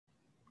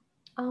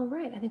All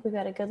right, I think we've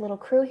got a good little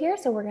crew here,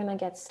 so we're gonna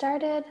get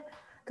started.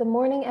 Good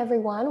morning,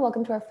 everyone.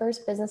 Welcome to our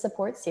first Business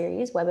Support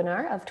Series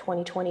webinar of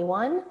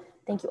 2021.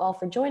 Thank you all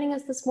for joining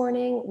us this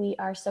morning. We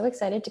are so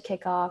excited to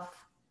kick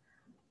off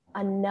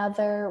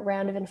another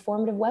round of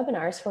informative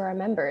webinars for our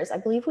members. I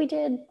believe we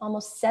did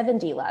almost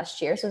 70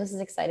 last year, so this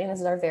is exciting. This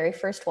is our very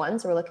first one,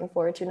 so we're looking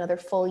forward to another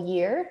full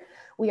year.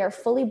 We are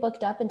fully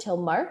booked up until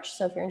March,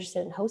 so if you're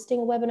interested in hosting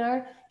a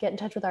webinar, get in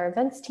touch with our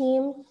events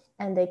team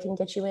and they can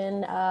get you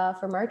in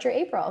for March or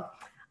April.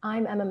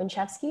 I'm Emma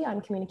Minchevsky.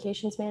 I'm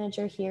Communications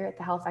Manager here at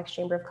the Halifax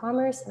Chamber of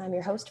Commerce, and I'm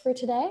your host for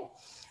today.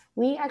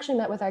 We actually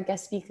met with our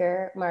guest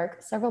speaker,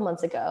 Mark, several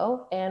months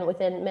ago, and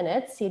within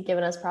minutes, he had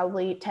given us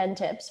probably 10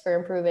 tips for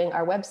improving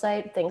our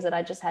website, things that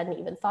I just hadn't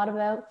even thought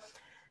about.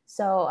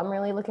 So I'm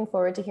really looking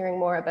forward to hearing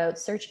more about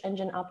search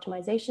engine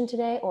optimization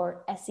today,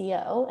 or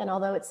SEO. And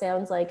although it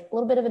sounds like a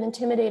little bit of an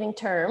intimidating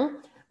term,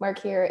 Mark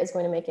here is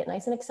going to make it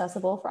nice and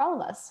accessible for all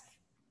of us.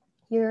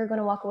 You're going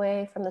to walk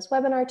away from this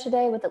webinar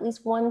today with at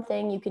least one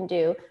thing you can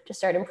do to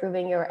start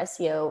improving your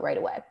SEO right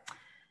away.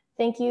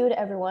 Thank you to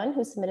everyone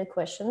who submitted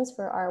questions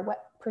for our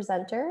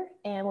presenter.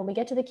 And when we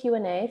get to the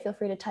Q&A, feel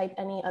free to type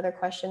any other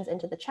questions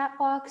into the chat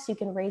box. You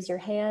can raise your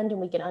hand and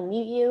we can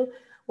unmute you,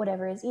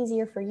 whatever is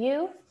easier for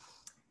you.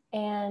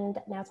 And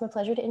now it's my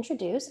pleasure to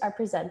introduce our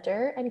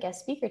presenter and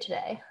guest speaker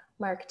today,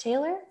 Mark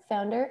Taylor,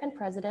 founder and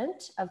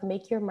president of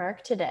Make Your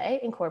Mark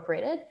Today,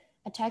 Incorporated,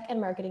 a tech and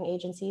marketing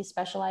agency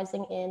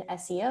specializing in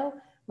SEO,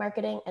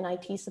 marketing, and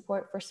IT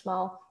support for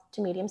small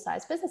to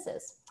medium-sized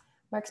businesses.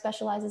 Mark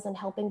specializes in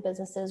helping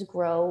businesses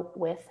grow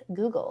with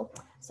Google.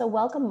 So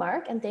welcome,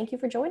 Mark, and thank you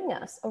for joining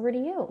us. Over to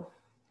you.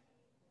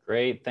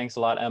 Great. Thanks a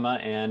lot, Emma.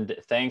 And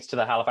thanks to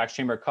the Halifax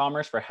Chamber of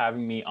Commerce for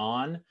having me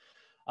on.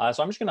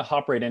 So I'm just going to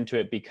hop right into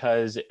it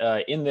because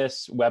in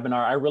this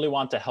webinar, I really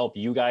want to help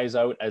you guys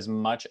out as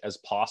much as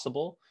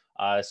possible.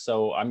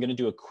 So I'm going to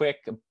do a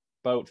quick,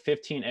 about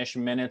 15-ish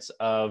minutes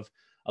of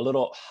a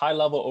little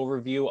high-level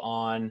overview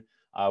on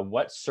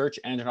what search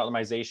engine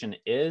optimization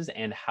is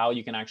and how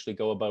you can actually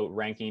go about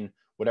ranking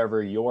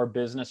whatever your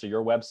business or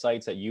your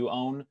websites that you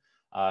own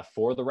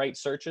for the right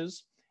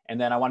searches.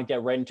 And then I want to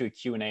get right into a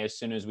Q&A as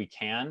soon as we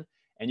can.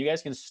 And you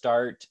guys can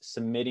start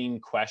submitting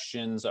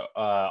questions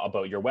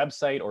about your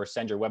website or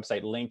send your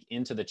website link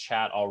into the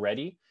chat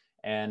already.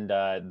 And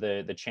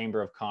the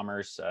Chamber of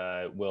Commerce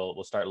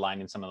will start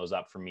lining some of those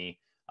up for me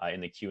in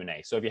the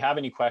Q&A. So if you have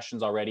any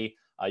questions already,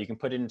 you can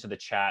put it into the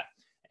chat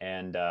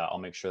and I'll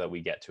make sure that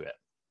we get to it.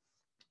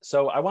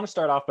 So I want to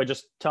start off by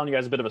just telling you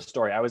guys a bit of a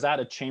story. I was at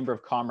a Chamber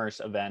of Commerce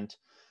event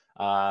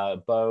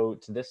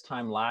about this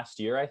time last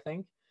year, I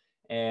think.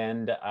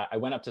 And I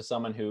went up to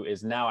someone who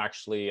is now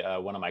actually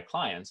one of my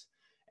clients.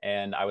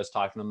 And I was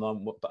talking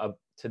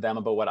to them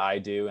about what I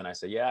do. And I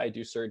said, yeah, I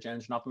do search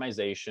engine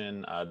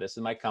optimization. This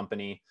is my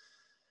company.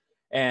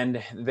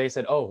 And they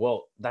said, oh,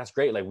 well, that's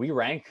great. Like, we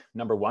rank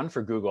 #1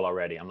 for Google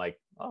already. I'm like,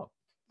 oh,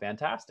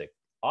 fantastic.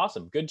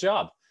 Awesome. Good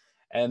job.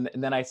 And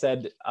then I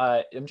said,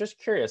 I'm just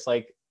curious,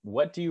 like,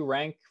 what do you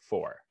rank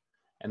for?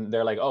 And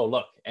they're like, oh,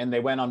 look. And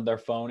they went on their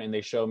phone and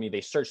they showed me,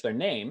 they searched their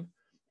name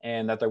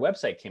and that their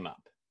website came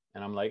up.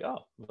 And I'm like,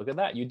 oh, look at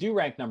that. You do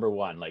rank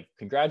 #1. Like,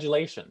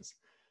 congratulations.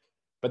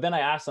 But then I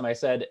asked them, I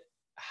said,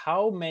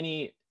 how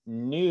many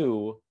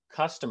new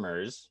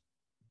customers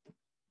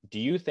do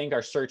you think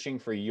are searching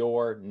for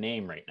your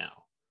name right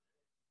now?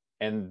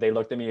 And they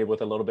looked at me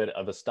with a little bit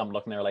of a stumped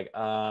look and they're like,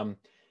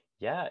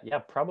 yeah,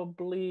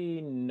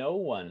 probably no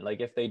one. Like,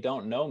 if they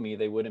don't know me,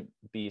 they wouldn't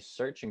be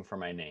searching for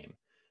my name.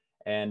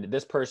 And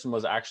this person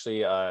was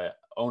actually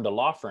owned a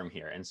law firm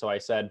here. And so I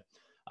said,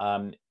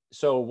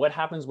 so what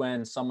happens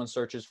when someone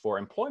searches for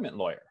employment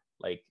lawyer?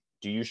 Like,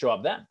 do you show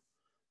up then?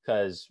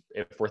 Because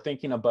if we're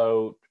thinking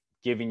about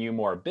giving you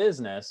more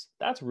business,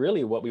 that's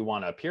really what we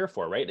want to appear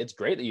for, right? It's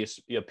great that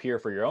you appear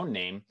for your own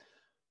name,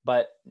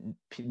 but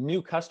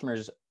new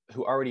customers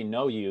who already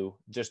know you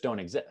just don't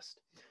exist.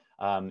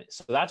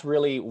 So that's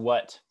really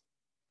what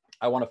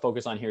I want to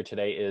focus on here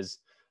today is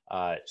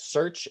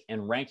search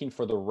and ranking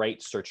for the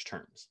right search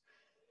terms.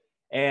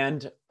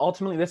 And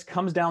ultimately, this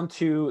comes down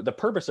to the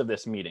purpose of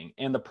this meeting.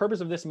 And the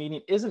purpose of this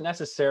meeting isn't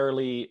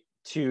necessarily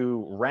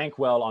to rank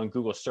well on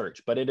Google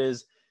search, but it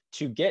is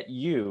to get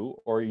you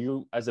or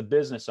you as a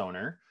business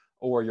owner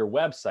or your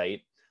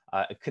website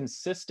a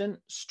consistent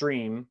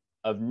stream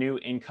of new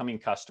incoming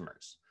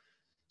customers.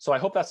 So I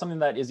hope that's something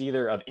that is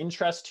either of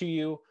interest to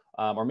you,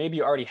 or maybe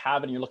you already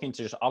have it and you're looking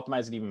to just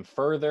optimize it even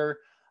further.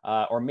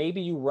 Or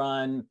maybe you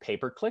run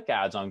pay-per-click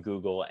ads on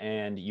Google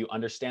and you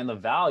understand the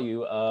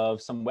value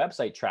of some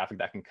website traffic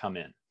that can come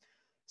in.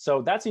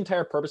 So that's the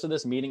entire purpose of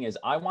this meeting is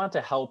I want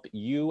to help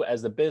you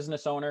as the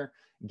business owner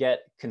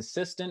get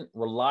consistent,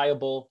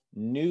 reliable,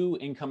 new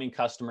incoming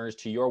customers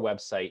to your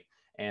website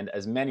and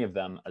as many of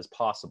them as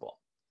possible.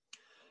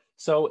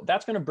 So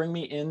that's going to bring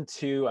me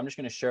into, I'm just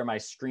going to share my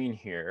screen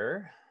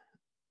here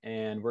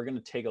and we're going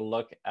to take a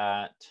look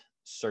at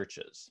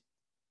searches.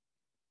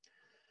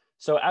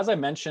 So as I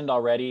mentioned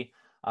already,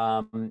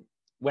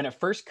 when it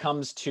first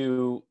comes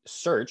to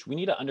search, we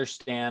need to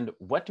understand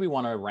what do we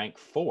want to rank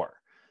for?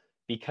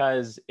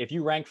 Because if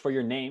you rank for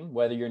your name,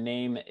 whether your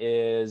name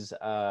is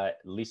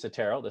Lisa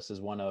Terrell, this is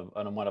one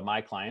of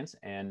my clients,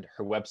 and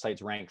her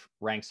website's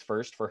ranks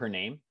first for her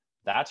name,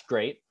 that's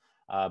great.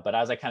 But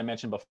as I kind of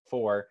mentioned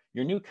before,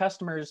 your new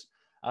customers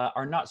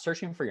are not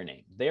searching for your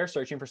name. They are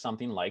searching for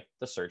something like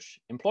the search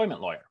employment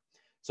lawyer.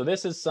 So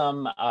this is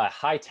some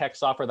high-tech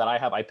software that I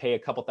have. I pay a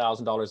couple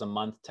 $1,000s a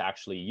month to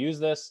actually use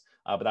this,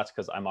 but that's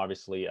because I'm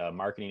obviously a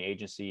marketing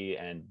agency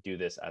and do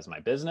this as my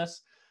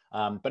business.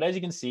 But as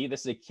you can see,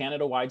 this is a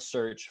Canada-wide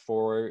search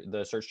for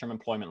the search term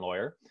employment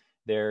lawyer.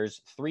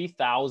 There's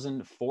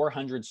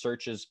 3,400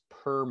 searches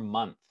per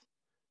month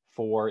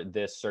for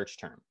this search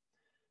term.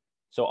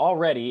 So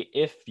already,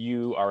 if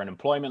you are an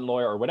employment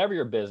lawyer or whatever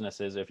your business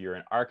is, if you're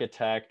an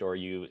architect or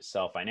you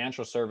sell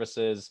financial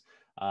services,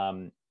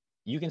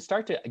 you can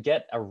start to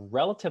get a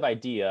relative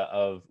idea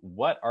of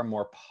what are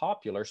more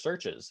popular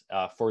searches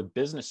for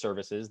business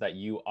services that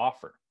you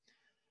offer.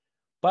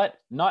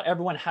 But not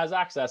everyone has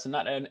access, and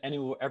not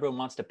everyone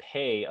wants to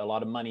pay a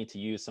lot of money to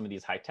use some of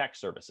these high-tech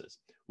services,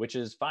 which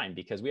is fine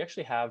because we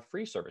actually have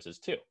free services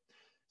too.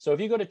 So if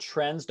you go to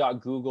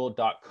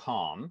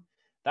trends.google.com,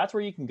 that's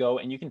where you can go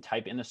and you can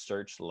type in a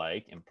search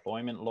like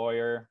employment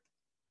lawyer.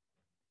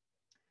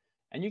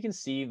 And you can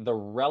see the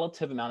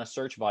relative amount of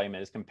search volume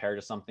is compared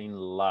to something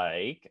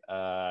like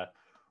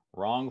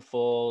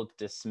wrongful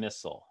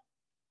dismissal.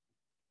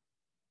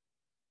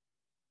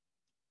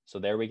 So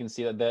there we can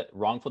see that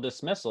wrongful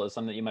dismissal is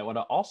something that you might want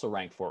to also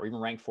rank for, or even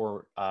rank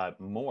for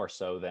more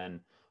so than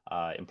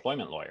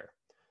employment lawyer.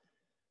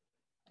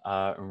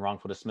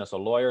 Wrongful dismissal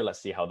lawyer, let's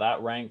see how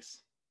that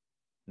ranks.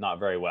 Not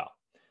very well.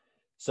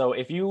 So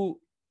if you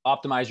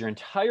optimize your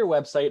entire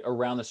website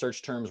around the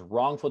search terms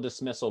wrongful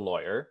dismissal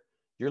lawyer,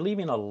 you're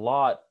leaving a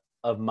lot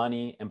of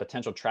money and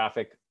potential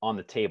traffic on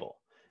the table.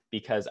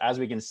 Because as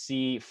we can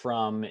see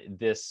from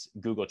this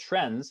Google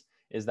Trends,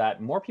 is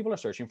that more people are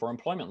searching for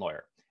employment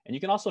lawyer. And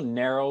you can also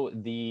narrow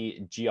the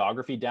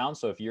geography down.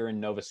 So if you're in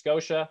Nova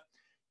Scotia,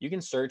 you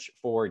can search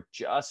for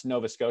just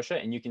Nova Scotia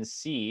and you can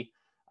see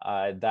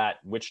that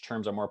which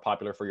terms are more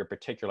popular for your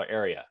particular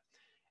area.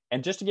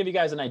 And just to give you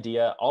guys an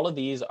idea, all of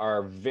these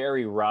are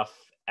very rough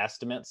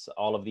estimates,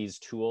 all of these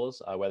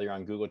tools, whether you're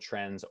on Google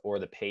Trends or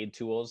the paid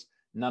tools,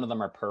 none of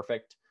them are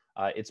perfect.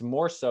 It's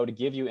more so to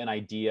give you an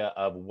idea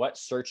of what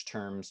search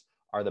terms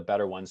are the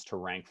better ones to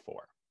rank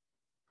for.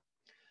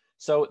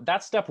 So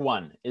that's step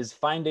one, is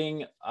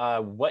finding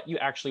what you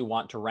actually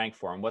want to rank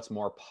for and what's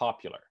more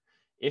popular.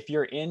 If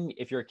you're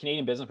a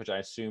Canadian business, which I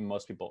assume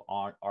most people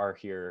are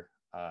here,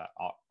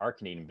 are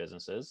Canadian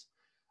businesses,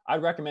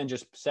 I'd recommend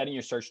just setting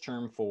your search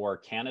term for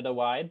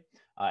Canada-wide,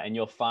 and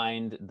you'll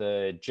find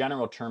the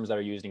general terms that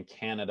are used in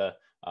Canada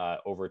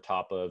over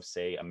top of,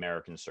 say,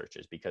 American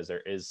searches, because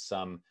there is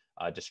some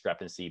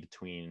discrepancy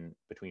between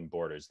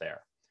borders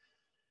there.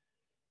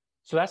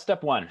 So that's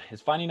step one, is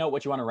finding out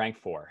what you want to rank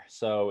for.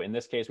 So in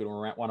this case, we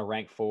want to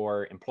rank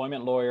for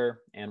employment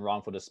lawyer and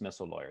wrongful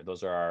dismissal lawyer.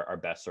 Those are our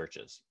best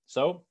searches.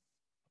 So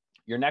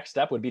your next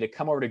step would be to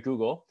come over to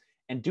Google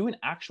and do an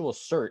actual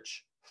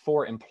search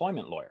for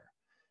employment lawyer.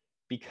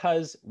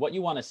 Because what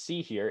you want to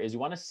see here is you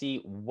want to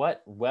see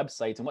what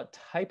websites and what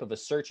type of a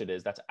search it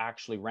is that's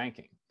actually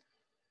ranking.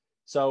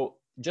 So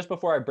just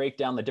before I break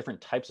down the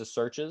different types of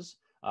searches,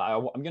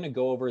 I'm going to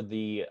go over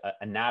the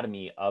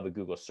anatomy of a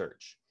Google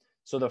search.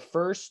 So the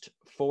first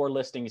 4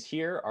 listings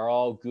here are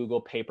all Google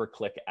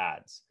pay-per-click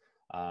ads.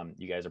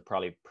 You guys are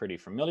probably pretty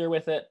familiar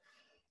with it.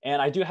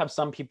 And I do have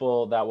some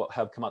people that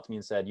have come up to me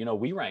and said, you know,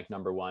 we rank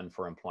 #1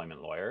 for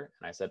employment lawyer.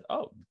 And I said,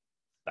 oh,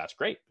 that's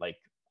great.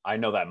 Like, I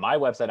know that my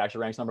website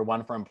actually ranks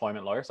 #1 for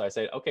employment lawyer. So I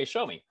say, okay,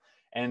 show me.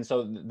 And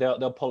so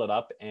they'll pull it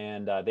up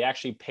and they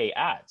actually pay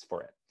ads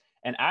for it.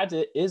 And ads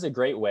is a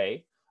great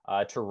way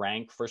to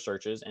rank for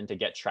searches and to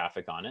get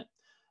traffic on it.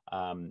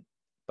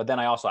 But then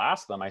I also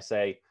ask them, I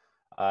say,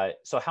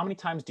 so how many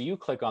times do you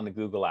click on the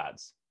Google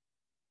ads?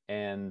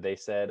 And they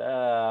said,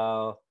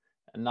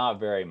 not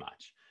very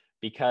much,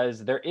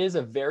 because there is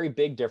a very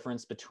big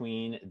difference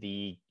between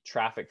the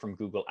traffic from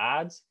Google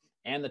ads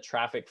and the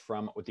traffic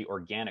from the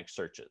organic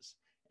searches.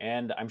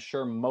 And I'm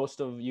sure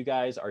most of you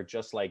guys are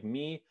just like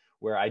me,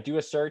 where I do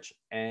a search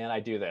and I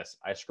do this.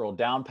 I scroll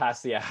down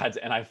past the ads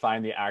and I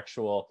find the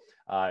actual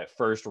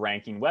first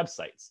ranking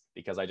websites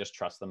because I just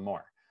trust them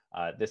more.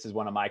 This is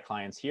one of my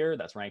clients here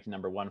that's ranking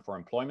 #1 for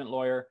employment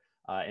lawyer.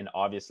 And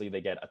obviously they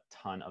get a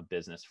ton of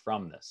business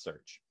from this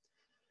search.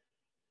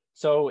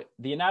 So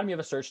the anatomy of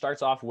a search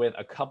starts off with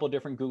a couple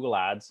different Google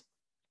ads.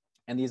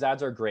 And these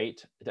ads are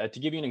great. To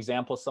give you an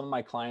example, some of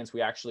my clients,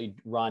 we actually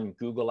run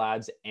Google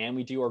ads and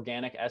we do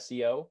organic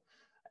SEO.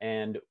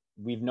 And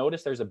we've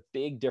noticed there's a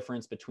big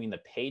difference between the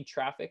paid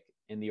traffic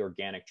and the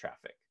organic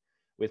traffic.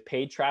 With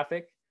paid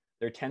traffic,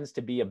 there tends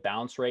to be a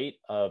bounce rate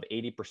of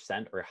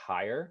 80% or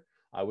higher,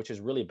 which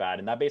is really bad.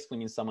 And that basically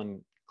means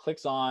someone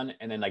clicks on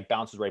and then like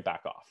bounces right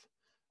back off.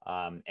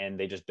 And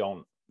they just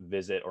don't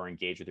visit or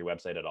engage with your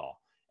website at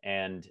all.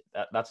 And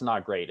that's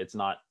not great. It's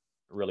not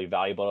really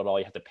valuable at all.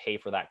 You have to pay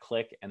for that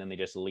click and then they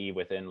just leave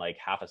within like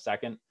half a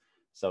second.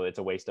 So it's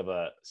a waste of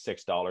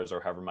 $6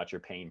 or however much you're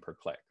paying per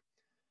click.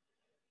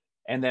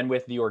 And then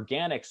with the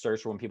organic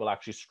search, when people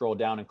actually scroll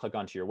down and click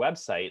onto your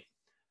website,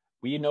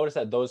 we notice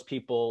that those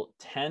people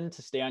tend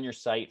to stay on your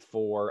site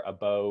for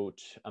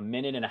about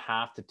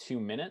 1.5 to 2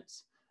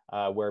 minutes,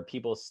 where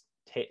people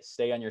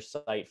stay on your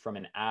site from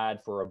an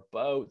ad for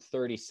about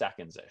 30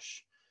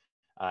 seconds-ish.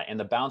 And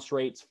the bounce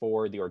rates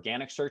for the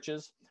organic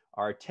searches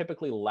are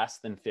typically less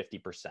than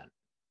 50%.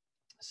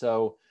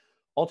 So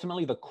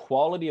ultimately, the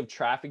quality of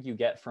traffic you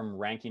get from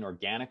ranking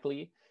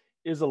organically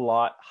is a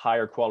lot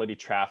higher quality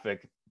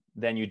traffic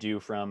than you do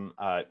from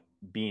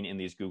being in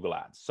these Google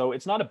ads. So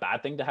it's not a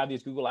bad thing to have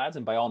these Google ads.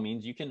 And by all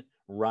means, you can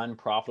run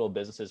profitable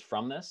businesses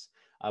from this,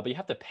 but you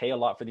have to pay a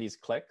lot for these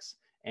clicks.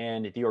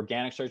 And the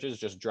organic searches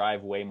just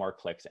drive way more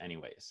clicks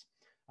anyways.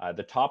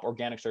 The top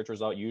organic search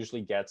result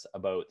usually gets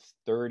about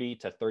 30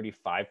 to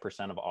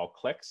 35% of all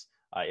clicks.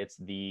 It's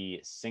the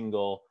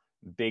single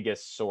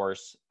biggest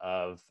source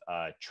of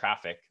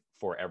traffic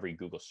for every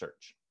Google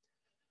search.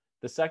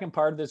 The second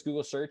part of this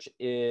Google search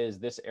is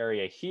this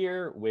area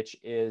here, which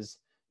is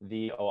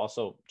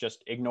also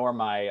just ignore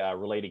my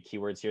related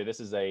keywords here. This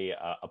is a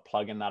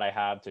plugin that I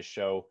have to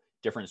show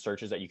different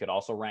searches that you could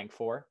also rank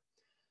for.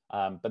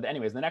 But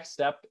anyways, the next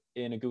step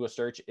in a Google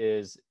search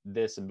is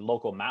this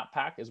local map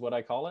pack is what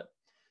I call it.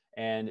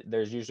 And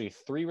there's usually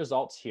 3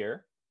 results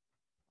here.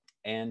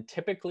 And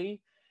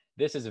typically,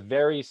 this is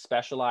very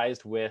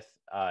specialized with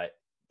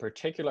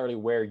particularly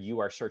where you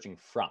are searching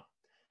from.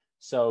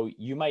 So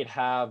you might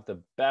have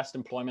the best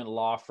employment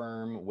law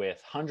firm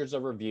with hundreds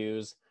of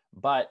reviews,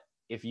 but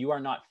if you are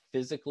not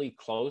physically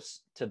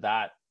close to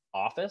that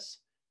office,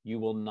 you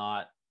will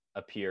not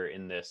appear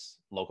in this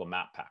local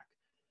map pack.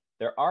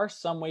 There are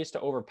some ways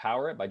to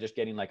overpower it by just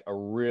getting like a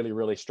really,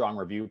 really strong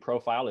review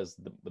profile is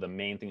the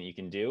main thing that you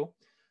can do.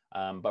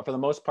 But for the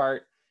most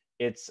part,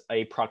 it's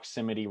a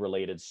proximity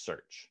related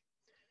search.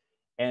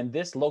 And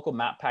this local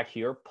map pack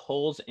here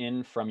pulls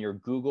in from your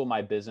Google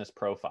My Business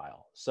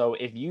profile. So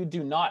if you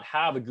do not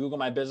have a Google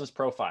My Business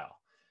profile,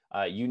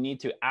 you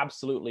need to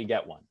absolutely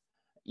get one.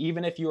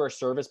 Even if you are a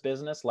service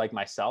business like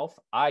myself,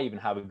 I even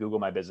have a Google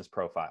My Business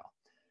profile.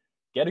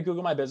 Get a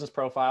Google My Business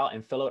profile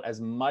and fill out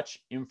as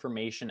much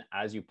information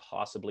as you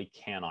possibly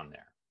can on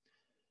there.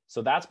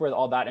 So that's where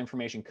all that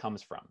information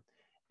comes from.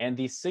 And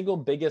the single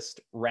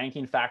biggest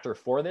ranking factor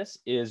for this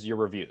is your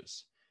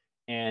reviews.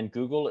 And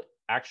Google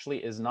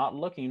actually is not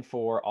looking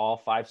for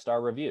all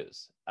 5-star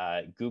reviews.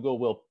 Google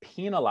will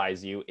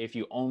penalize you if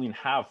you only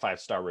have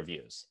 5-star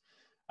reviews.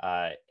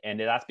 And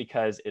that's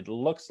because it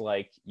looks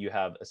like you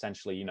have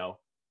essentially,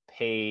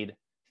 paid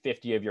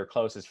 50 of your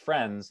closest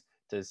friends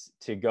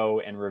to go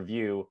and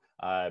review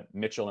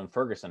Mitchell and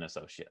Ferguson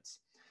Associates.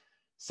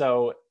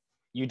 So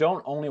you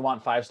don't only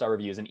want 5-star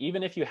reviews. And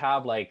even if you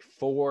have like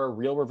 4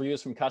 real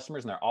reviews from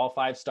customers and they're all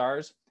 5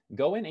 stars,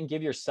 go in and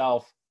give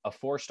yourself a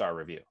 4-star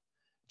review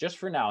just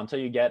for now until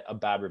you get a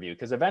bad review,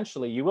 because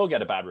eventually you will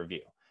get a bad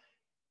review.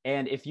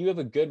 And if you have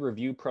a good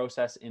review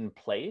process in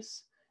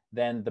place,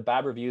 then the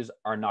bad reviews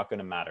are not going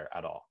to matter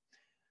at all.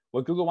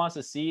 What Google wants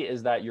to see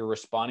is that you're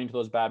responding to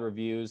those bad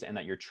reviews and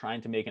that you're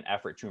trying to make an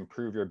effort to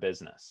improve your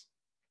business.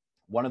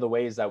 One of the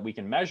ways that we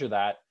can measure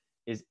that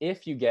is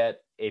if you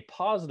get a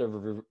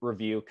positive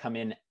review come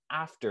in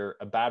after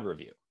a bad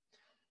review.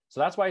 So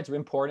that's why it's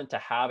important to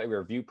have a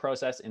review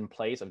process in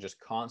place of just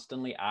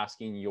constantly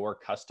asking your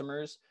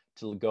customers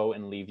to go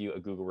and leave you a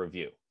Google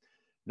review.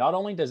 Not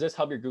only does this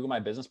help your Google My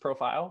Business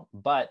profile,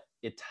 but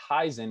it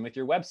ties in with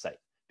your website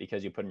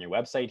because you put in your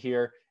website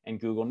here and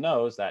Google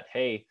knows that,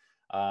 hey,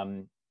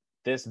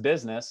 this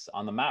business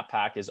on the map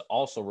pack is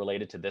also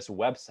related to this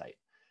website.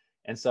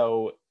 And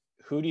so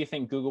who do you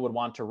think Google would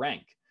want to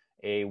rank?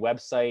 A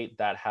website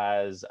that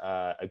has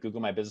a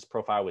Google My Business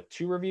profile with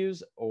 2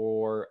 reviews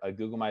or a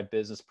Google My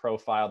Business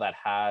profile that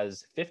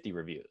has 50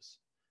 reviews?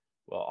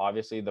 Well,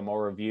 obviously, the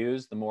more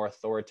reviews, the more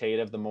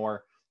authoritative, the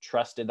more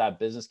trusted that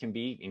business can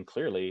be, and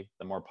clearly,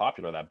 the more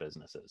popular that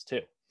business is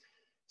too.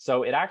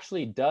 So it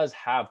actually does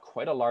have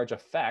quite a large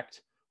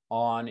effect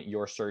on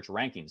your search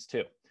rankings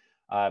too.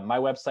 My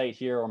website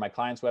here, or my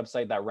client's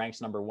website that ranks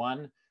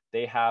 #1,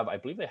 I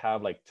believe they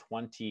have like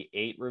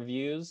 28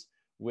 reviews,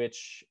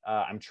 which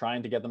I'm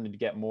trying to get them to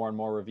get more and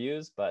more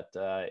reviews, but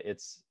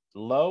it's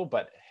low,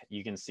 but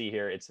you can see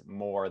here it's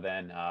more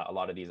than a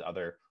lot of these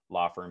other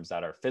law firms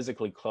that are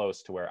physically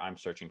close to where I'm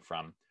searching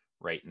from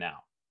right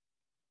now.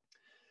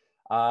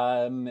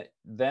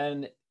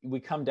 Then we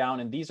come down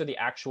and these are the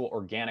actual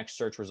organic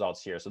search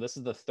results here. So this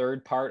is the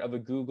third part of a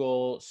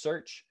Google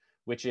search,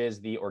 which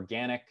is the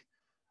organic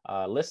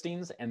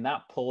listings, and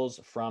that pulls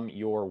from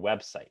your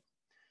website.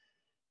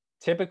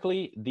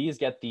 Typically, these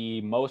get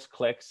the most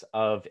clicks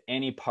of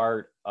any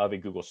part of a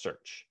Google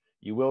search.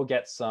 You will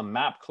get some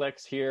map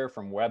clicks here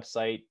from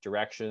website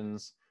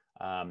directions.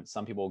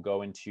 Some people will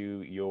go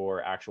into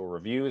your actual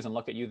reviews and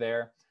look at you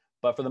there.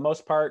 But for the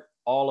most part,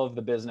 all of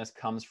the business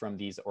comes from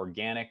these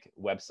organic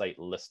website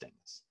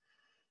listings.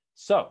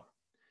 So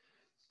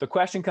the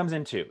question comes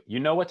into, you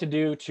know what to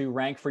do to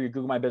rank for your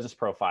Google My Business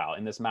profile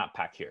in this map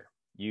pack here.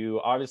 You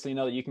obviously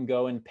know that you can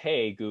go and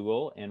pay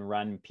Google and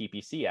run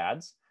PPC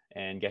ads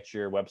and get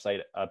your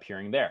website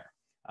appearing there.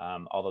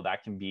 Although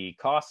that can be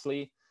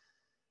costly,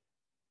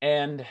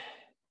 And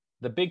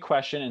the big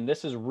question, and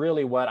this is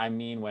really what I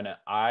mean when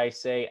I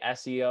say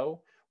SEO,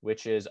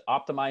 which is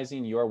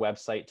optimizing your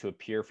website to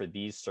appear for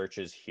these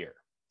searches here,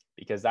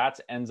 because that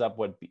ends up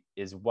what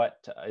is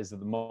the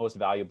most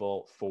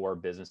valuable for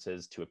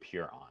businesses to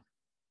appear on.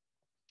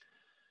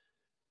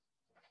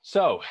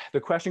 So the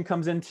question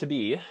comes in to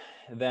be,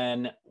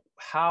 then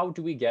how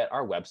do we get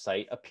our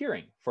website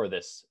appearing for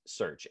this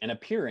search and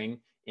appearing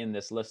in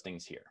this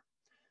listings here?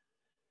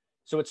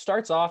 So it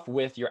starts off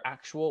with your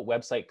actual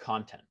website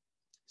content.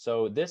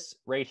 So this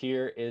right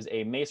here is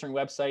a masonry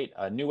website,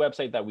 a new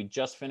website that we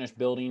just finished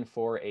building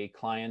for a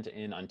client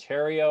in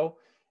Ontario.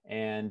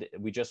 And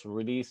we just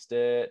released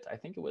it. I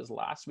think it was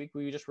last week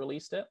we just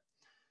released it.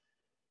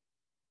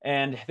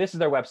 And this is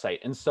their website.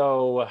 And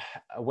so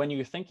when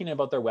you're thinking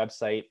about their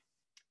website,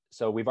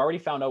 so we've already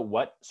found out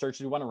what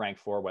searches you want to rank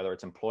for, whether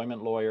it's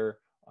employment lawyer,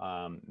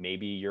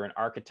 maybe you're an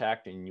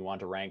architect and you want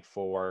to rank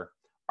for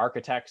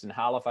architects in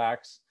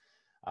Halifax.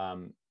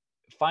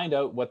 Find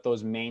out what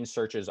those main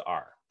searches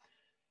are.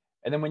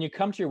 And then when you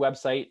come to your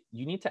website,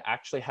 you need to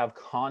actually have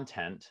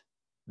content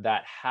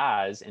that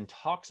has and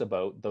talks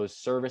about those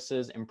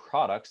services and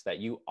products that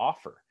you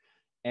offer.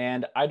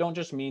 And I don't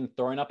just mean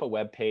throwing up a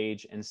web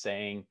page and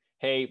saying,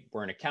 hey,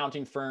 we're an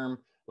accounting firm,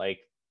 like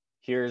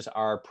here's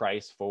our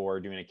price for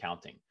doing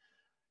accounting.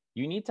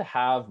 You need to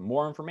have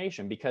more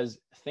information, because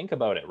think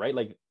about it, right?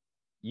 Like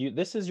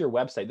this is your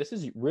website. This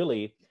is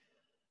really,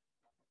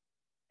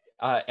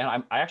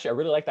 and I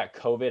really like that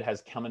COVID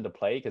has come into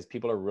play, because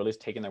people are really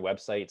taking their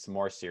websites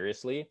more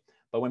seriously.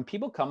 But when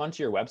people come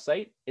onto your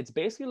website, it's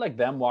basically like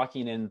them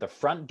walking in the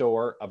front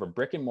door of a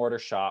brick and mortar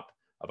shop,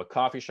 of a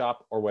coffee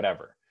shop, or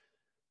whatever.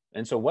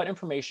 And so what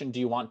information do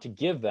you want to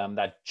give them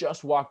that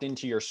just walked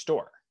into your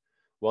store?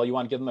 Well, you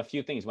want to give them a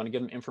few things. You want to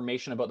give them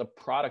information about the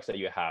products that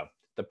you have,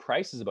 the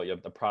prices about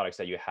the products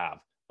that you have,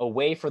 a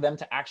way for them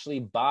to actually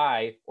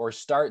buy or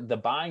start the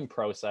buying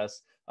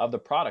process of the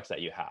products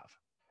that you have.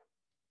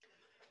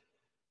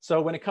 So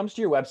when it comes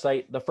to your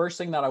website, the first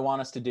thing that I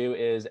want us to do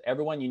is,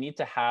 everyone, you need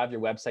to have your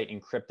website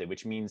encrypted,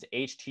 which means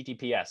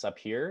HTTPS up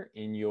here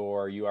in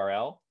your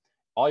URL.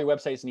 All your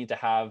websites need to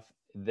have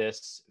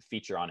this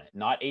feature on it,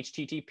 not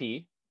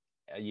HTTP.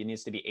 It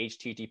needs to be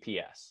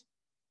HTTPS.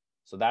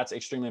 So that's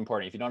extremely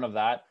important. If you don't have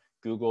that,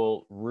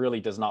 Google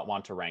really does not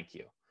want to rank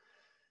you.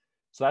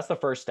 So that's the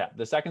first step.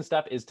 The second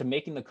step is to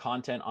making the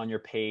content on your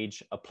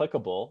page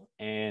applicable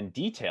and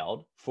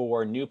detailed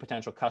for new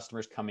potential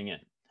customers coming in.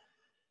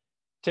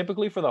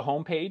 Typically for the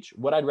homepage,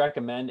 what I'd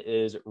recommend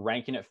is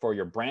ranking it for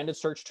your branded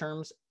search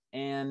terms,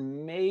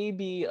 and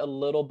maybe a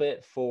little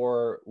bit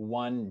for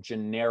one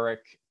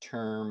generic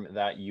term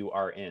that you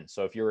are in.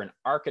 So if you're an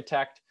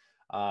architect,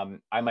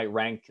 I might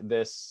rank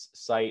this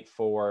site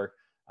for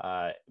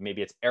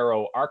maybe it's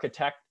Arrow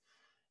Architect,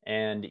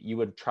 and you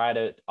would try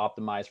to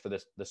optimize for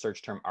the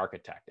search term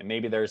architect. And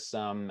maybe there's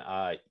some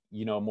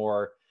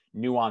more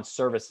nuanced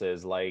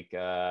services like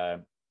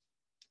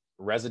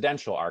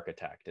residential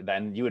architect.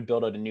 Then you would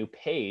build out a new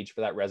page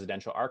for that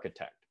residential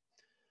architect.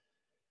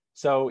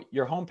 So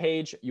your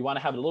homepage, you want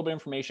to have a little bit of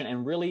information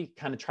and really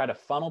kind of try to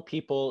funnel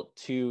people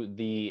to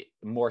the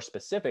more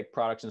specific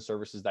products and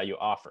services that you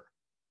offer.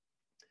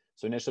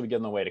 So initially we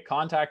give them a way to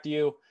contact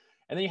you,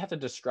 and then you have to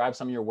describe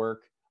some of your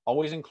work.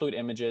 Always include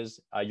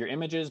images. Your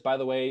images, by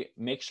the way,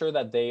 make sure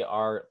that they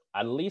are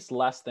at least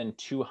less than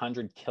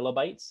 200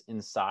 kilobytes in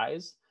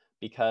size,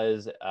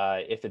 because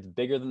if it's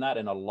bigger than that,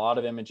 and a lot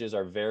of images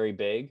are very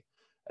big,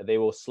 they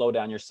will slow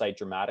down your site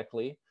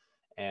dramatically.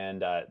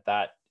 And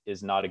that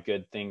is not a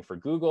good thing for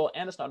Google,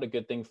 and it's not a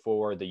good thing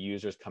for the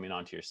users coming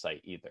onto your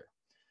site either.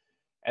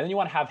 And then you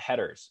want to have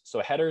headers.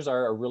 So headers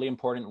are a really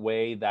important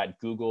way that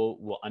Google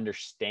will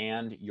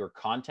understand your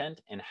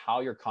content and how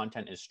your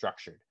content is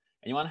structured.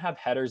 And you want to have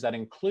headers that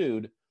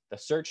include the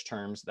search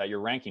terms that you're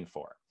ranking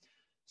for.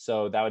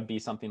 So that would be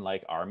something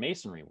like our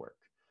masonry work,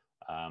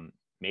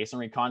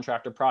 masonry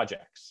contractor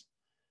projects,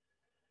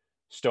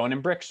 stone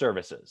and brick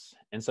services.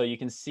 And so you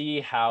can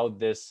see how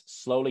this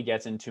slowly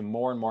gets into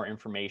more and more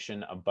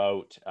information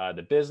about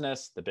the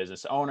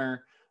business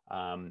owner,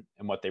 and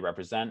what they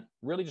represent,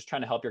 really just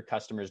trying to help your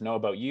customers know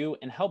about you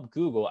and help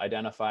Google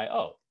identify,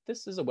 oh,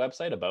 this is a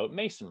website about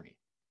masonry.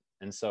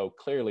 And so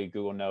clearly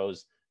Google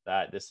knows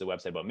that this is a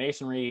website about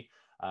masonry,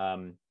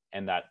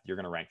 and that you're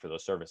going to rank for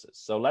those services.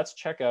 So let's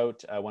check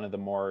out one of the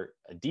more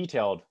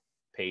detailed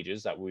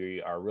pages that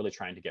we are really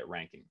trying to get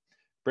ranking.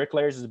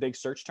 Bricklayers is a big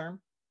search term.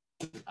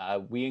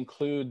 We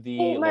include the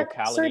Hey, Mark,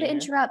 locality. sorry to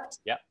interrupt.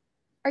 Yeah.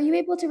 Are you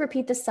able to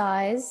repeat the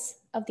size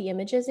of the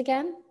images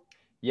again?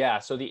 Yeah,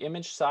 so the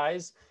image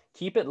size,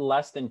 keep it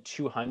less than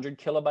 200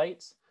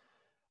 kilobytes.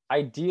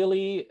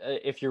 Ideally,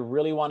 if you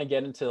really want to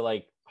get into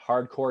like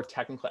hardcore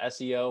technical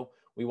SEO,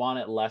 we want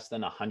it less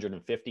than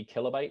 150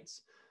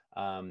 kilobytes.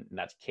 And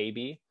that's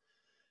KB.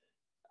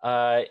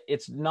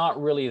 It's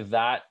not really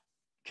that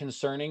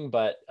concerning,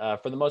 but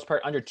for the most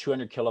part, under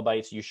 200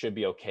 kilobytes, you should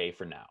be okay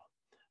for now.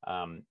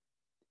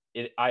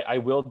 I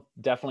will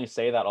definitely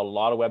say that a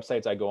lot of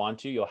websites I go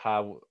onto, you'll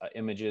have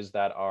images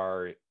that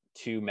are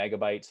 2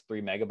 megabytes,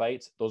 3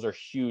 megabytes. Those are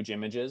huge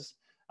images.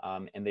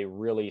 and they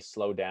really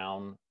slow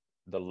down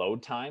the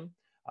load time.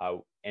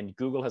 And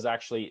Google has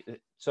actually,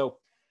 so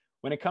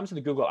when it comes to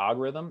the Google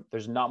algorithm,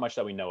 there's not much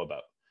that we know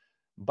about.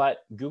 But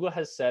Google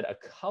has said a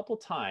couple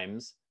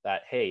times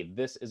that, hey,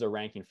 this is a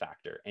ranking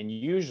factor. And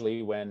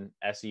usually when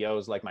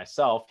SEOs like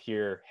myself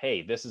hear,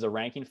 hey, this is a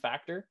ranking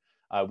factor,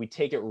 we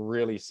take it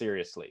really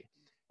seriously.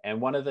 And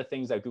one of the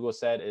things that Google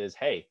said is,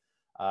 hey,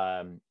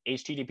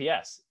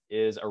 HTTPS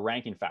is a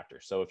ranking factor.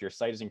 So if your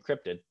site is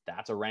encrypted,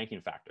 that's a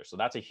ranking factor. So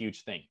that's a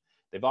huge thing.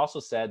 They've also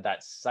said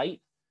that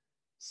site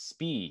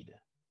speed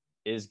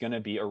is going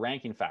to be a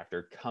ranking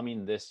factor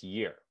coming this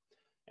year.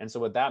 And so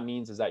what that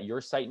means is that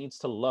your site needs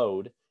to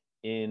load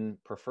in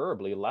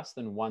preferably less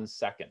than 1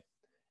 second.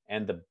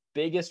 And the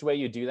biggest way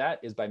you do that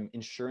is by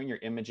ensuring your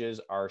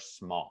images are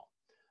small.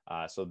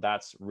 So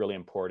that's really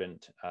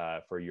important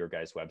for your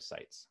guys'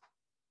 websites.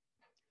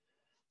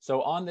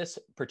 So on this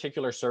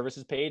particular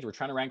services page, we're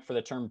trying to rank for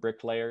the term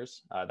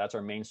bricklayers. That's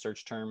our main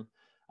search term.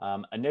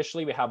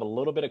 Initially, we have a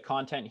little bit of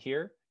content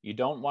here. You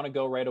don't want to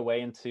go right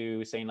away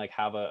into saying like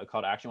have a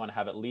call to action. You want to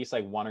have at least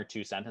like 1 or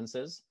 2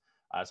 sentences.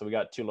 So we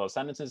got 2 little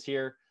sentences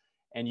here.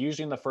 And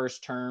usually in the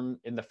first term,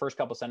 in the first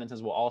couple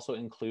sentences, we'll also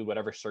include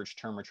whatever search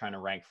term we're trying to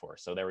rank for.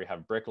 So there we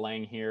have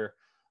bricklaying here.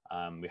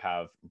 We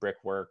have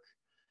brickwork,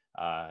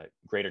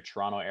 Greater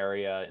Toronto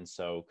area. And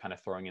so kind of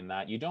throwing in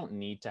that. You don't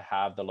need to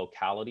have the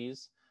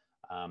localities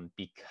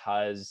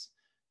because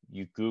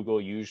Google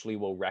usually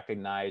will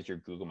recognize your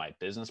Google My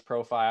Business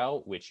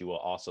profile, which you will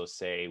also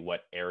say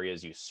what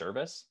areas you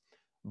service.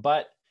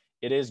 But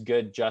it is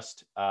good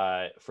just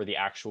for the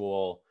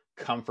actual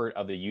comfort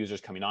of the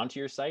users coming onto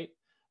your site.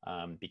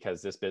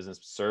 Because this business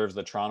serves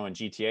the Toronto and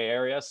GTA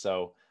area.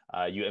 So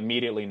you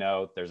immediately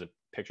know there's a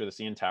picture of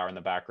the CN Tower in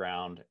the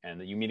background,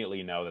 and you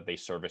immediately know that they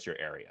service your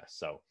area.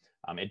 So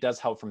it does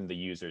help from the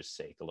user's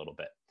sake a little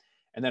bit.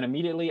 And then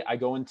immediately I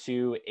go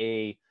into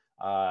a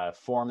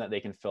form that they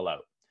can fill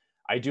out.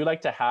 I do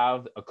like to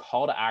have a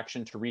call to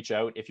action to reach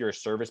out if you're a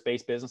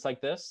service-based business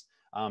like this,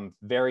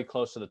 very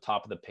close to the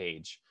top of the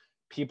page.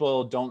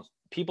 People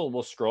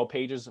will scroll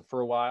pages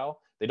for a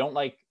while. They don't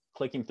like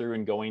clicking through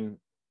and going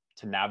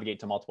to navigate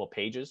to multiple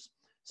pages.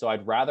 So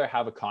I'd rather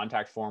have a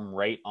contact form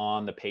right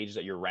on the page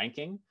that you're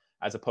ranking,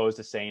 as opposed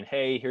to saying,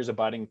 hey, here's a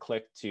button,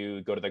 click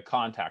to go to the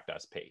contact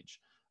us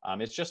page.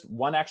 It's just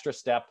one extra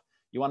step.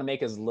 You want to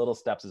make as little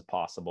steps as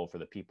possible for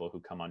the people who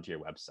come onto your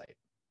website.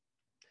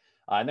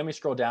 And then we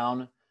scroll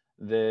down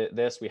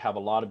this, we have a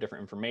lot of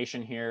different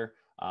information here,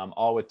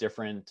 all with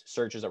different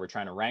searches that we're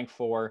trying to rank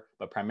for,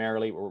 but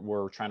primarily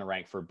we're trying to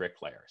rank for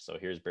bricklayer. So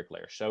here's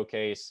bricklayer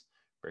showcase,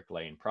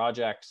 bricklaying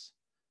projects,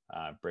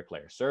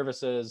 bricklayer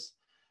services,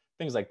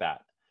 things like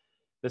that.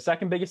 The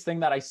second biggest thing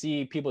that I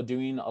see people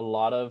doing a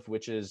lot of,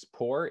 which is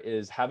poor,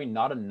 is having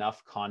not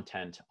enough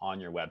content on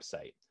your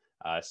website.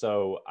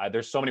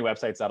 There's so many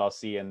websites that I'll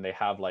see and they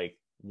have like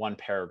 1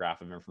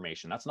 paragraph of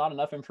information. That's not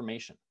enough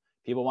information.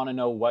 People want to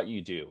know what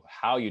you do,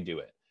 how you do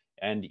it.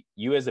 And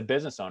you as a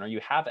business owner, you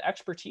have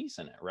expertise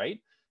in it, right?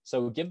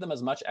 So give them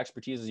as much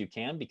expertise as you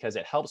can, because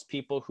it helps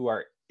people who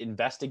are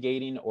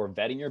investigating or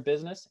vetting your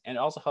business. And it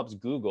also helps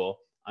Google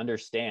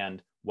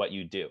understand what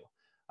you do.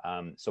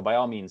 So by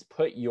all means,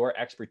 put your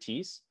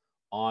expertise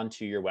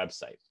onto your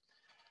website.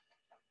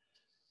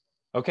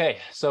 Okay,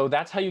 so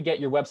that's how you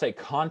get your website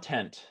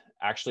content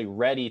actually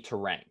ready to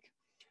rank.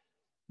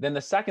 Then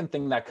the second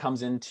thing that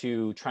comes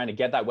into trying to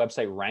get that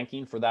website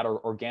ranking for that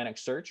organic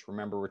search,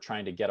 remember we're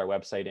trying to get our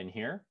website in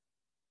here.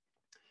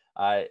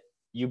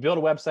 You build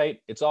a website,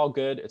 it's all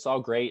good, it's all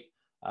great.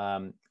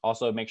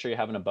 Also, make sure you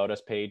have an About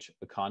Us page,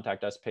 a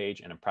Contact Us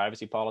page, and a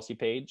privacy policy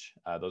page.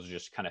 Those are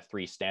just kind of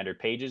 3 standard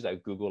pages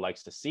that Google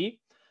likes to see.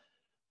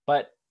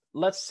 But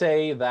let's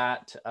say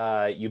that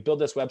you build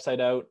this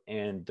website out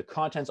and the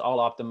content's all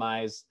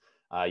optimized.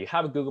 You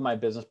have a Google My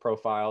Business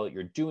profile,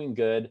 you're doing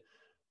good.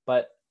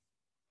 But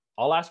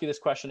I'll ask you this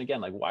question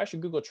again, like, why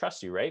should Google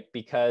trust you, right?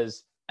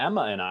 Because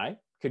Emma and I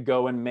could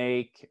go and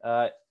make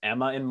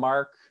Emma and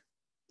Mark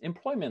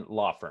employment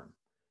law firm.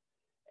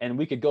 And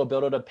we could go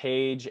build out a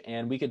page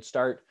and we could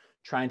start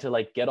trying to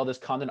like get all this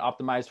content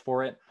optimized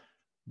for it.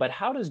 But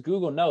how does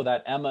Google know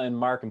that Emma and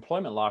Mark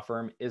employment law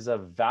firm is a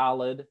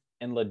valid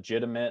and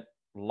legitimate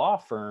law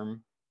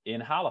firm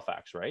in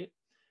Halifax, right?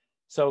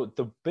 So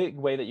the big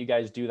way that you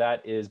guys do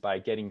that is by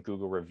getting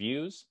Google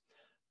reviews.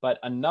 But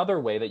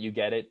another way that you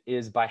get it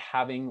is by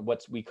having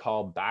what we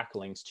call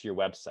backlinks to your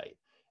website.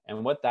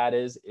 And what that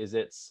is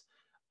it's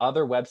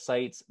other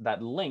websites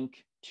that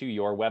link to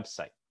your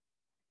website.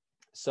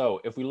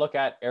 So if we look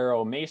at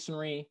Arrow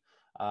Masonry,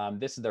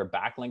 this is their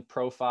backlink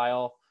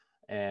profile.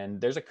 And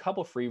there's a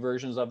couple free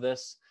versions of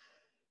this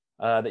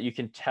that you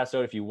can test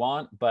out if you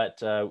want.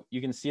 But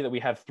you can see that we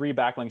have 3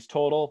 backlinks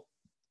total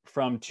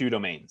from 2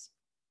 domains.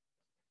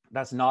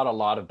 That's not a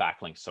lot of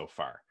backlinks so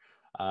far.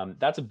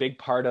 That's a big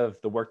part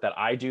of the work that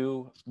I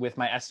do with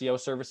my SEO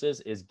services,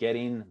 is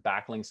getting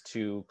backlinks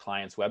to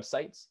clients'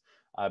 websites,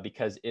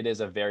 because it is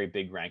a very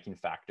big ranking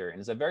factor and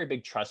it's a very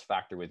big trust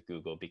factor with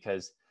Google,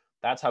 because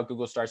that's how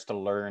Google starts to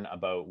learn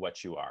about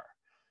what you are.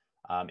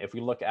 If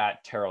we look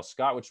at Terrell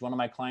Scott, which is one of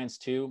my clients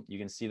too, you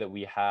can see that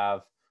we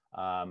have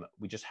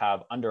We just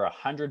have under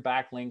 100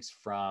 backlinks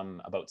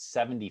from about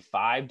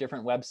 75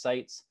 different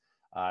websites.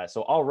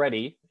 So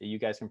already you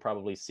guys can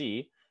probably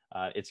see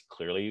it's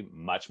clearly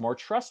much more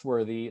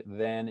trustworthy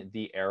than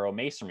the Arrow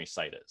Masonry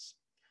site is.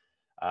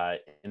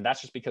 And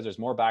that's just because there's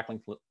more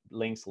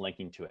links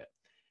linking to it.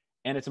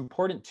 And it's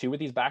important too with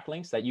these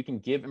backlinks that you can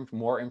give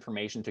more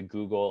information to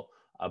Google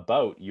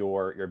about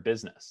your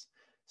business.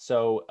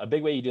 So a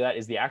big way you do that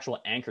is the actual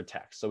anchor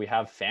text. So we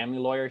have family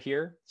lawyer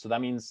here. So that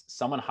means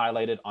someone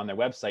highlighted on their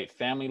website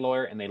family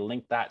lawyer, and they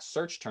link that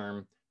search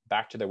term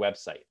back to their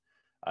website.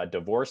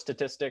 Divorce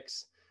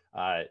statistics,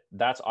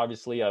 that's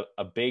obviously a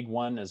big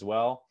one as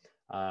well.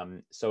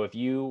 So if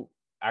you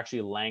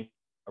actually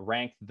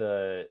rank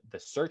the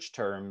search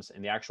terms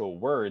and the actual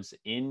words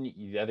in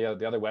the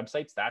other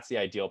websites, that's the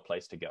ideal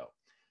place to go.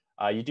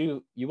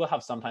 You will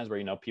have sometimes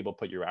where people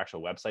put your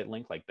actual website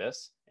link like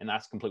this, and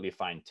that's completely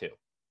fine too.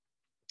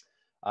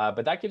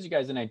 But that gives you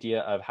guys an idea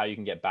of how you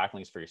can get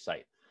backlinks for your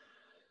site.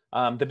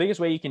 The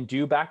biggest way you can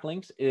do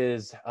backlinks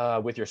is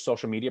with your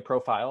social media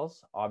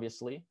profiles,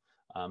 obviously.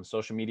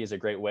 Social media is a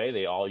great way.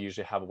 They all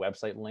usually have a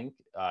website link.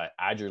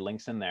 Add your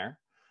links in there.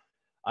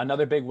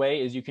 Another big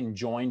way is you can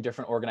join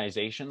different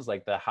organizations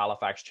like the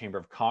Halifax Chamber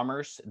of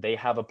Commerce. They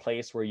have a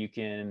place where you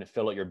can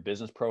fill out your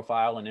business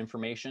profile and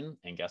information.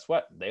 And guess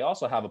what? They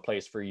also have a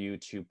place for you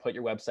to put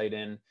your website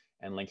in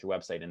and link your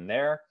website in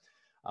there.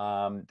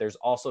 There's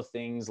also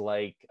things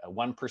like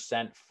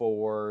 1%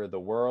 for the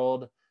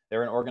world.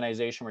 They're an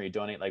organization where you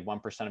donate like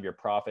 1% of your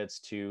profits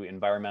to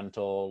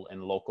environmental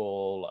and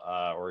local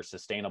or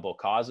sustainable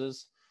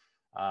causes.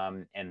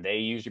 And they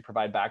usually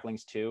provide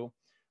backlinks too.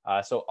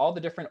 So all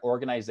the different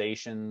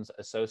organizations,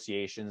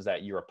 associations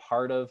that you're a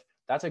part of,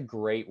 that's a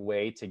great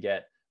way to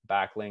get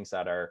backlinks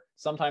that are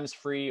sometimes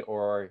free,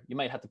 or you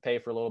might have to pay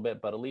for a little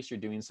bit, but at least you're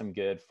doing some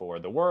good for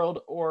the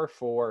world or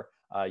for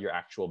your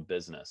actual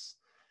business.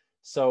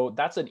 So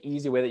that's an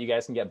easy way that you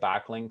guys can get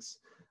backlinks.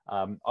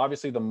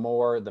 Obviously, the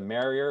more, the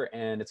merrier,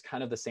 and it's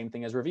kind of the same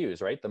thing as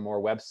reviews, right? The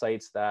more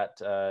websites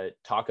that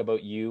talk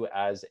about you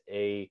as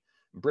a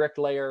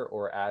bricklayer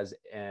or as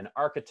an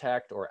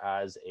architect or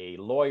as a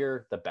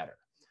lawyer, the better.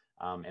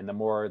 And the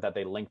more that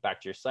they link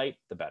back to your site,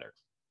 the better.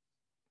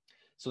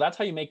 So that's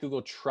how you make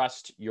Google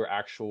trust your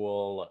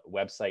actual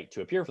website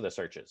to appear for the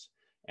searches.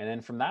 And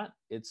then from that,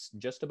 it's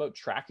just about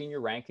tracking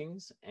your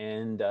rankings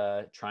and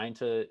trying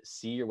to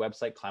see your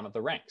website climb up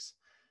the ranks.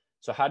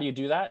 So how do you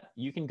do that?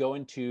 You can go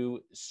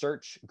into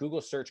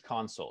Google Search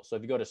Console. So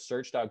if you go to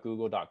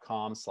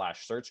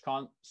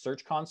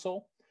search.google.com/search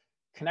console,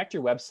 connect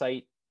your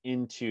website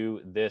into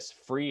this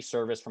free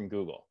service from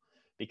Google,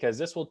 because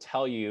this will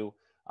tell you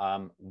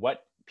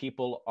what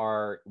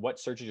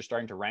searches you're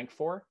starting to rank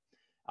for.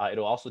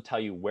 It'll also tell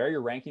you where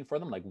you're ranking for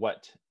them, like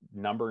what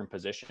number and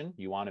position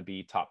you want to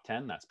be top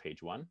 10, that's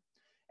page 1.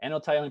 And it'll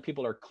tell you how many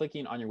people are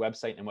clicking on your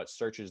website and what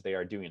searches they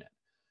are doing it.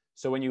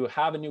 So when you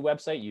have a new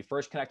website, you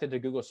first connected to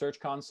Google Search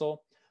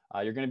Console,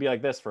 you're going to be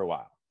like this for a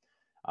while,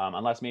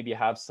 unless maybe you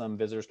have some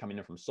visitors coming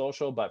in from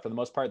social. But for the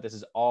most part, this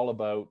is all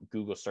about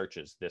Google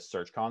searches, this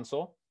Search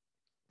Console.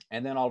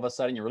 And then all of a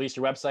sudden you release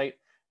your website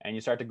and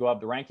you start to go up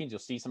the rankings, you'll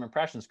see some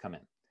impressions come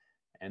in.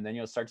 And then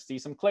you'll start to see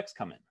some clicks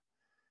come in.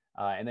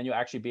 And then you'll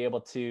actually be able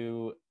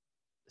to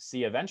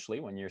see eventually,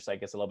 when your site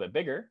gets a little bit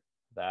bigger,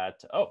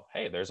 that, oh,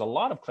 hey, there's a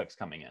lot of clicks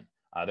coming in.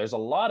 There's a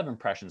lot of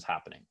impressions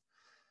happening.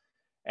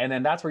 And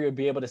then that's where you'll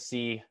be able to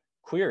see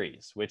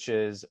queries, which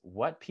is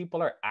what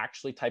people are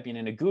actually typing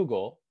into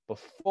Google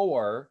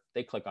before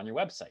they click on your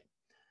website.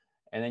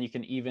 And then you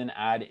can even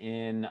add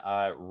in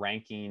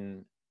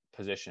ranking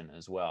position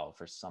as well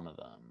for some of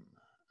them.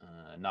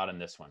 Not in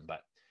this one,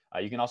 but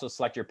you can also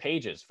select your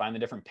pages, find the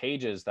different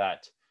pages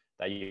that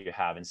you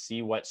have, and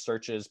see what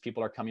searches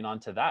people are coming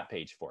onto that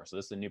page for. So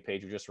this is a new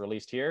page we just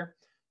released here.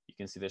 You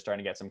can see they're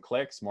starting to get some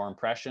clicks, more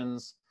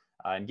impressions,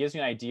 and gives you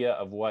an idea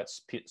of what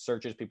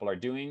searches people are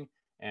doing,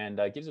 and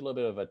gives you a little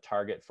bit of a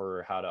target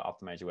for how to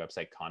optimize your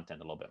website content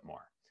a little bit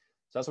more.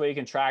 So that's the way you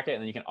can track it.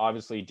 And then you can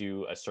obviously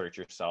do a search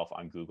yourself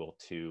on Google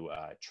to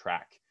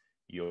track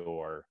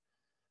your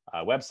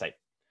website.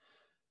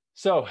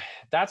 So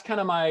that's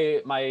kind of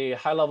my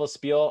high level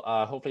spiel.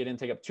 Hopefully it didn't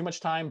take up too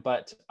much time,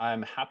 but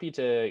I'm happy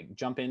to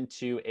jump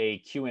into a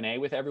Q&A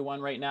with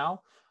everyone right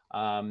now.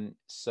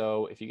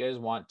 So if you guys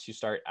want to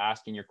start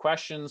asking your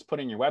questions, put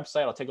in your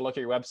website, I'll take a look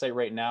at your website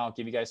right now. I'll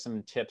give you guys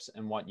some tips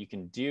and what you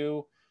can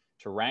do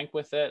to rank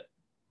with it.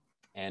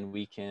 And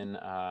we can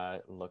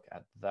look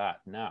at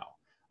that now.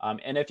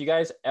 And if you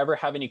guys ever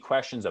have any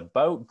questions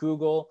about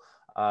Google,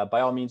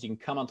 by all means, you can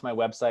come onto my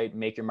website,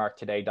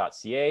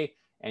 makeyourmarktoday.ca,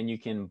 and you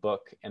can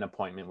book an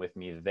appointment with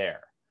me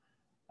there.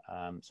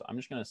 So I'm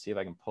just going to see if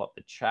I can pull up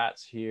the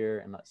chats here,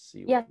 and let's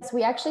see. Yes,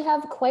 we actually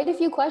have quite a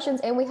few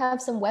questions, and we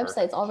have some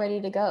websites all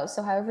ready to go.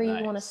 So however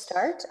you want to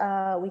start,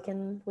 we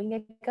can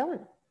get going.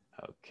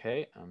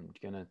 Okay, I'm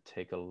going to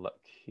take a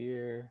look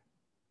here.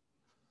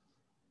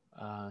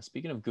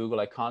 Speaking of Google,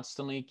 I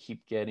constantly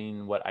keep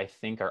getting what I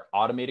think are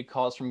automated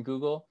calls from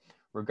Google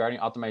regarding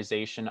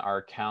optimization our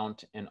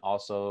account and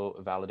also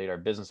validate our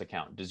business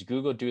account. Does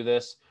Google do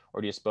this,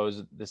 or do you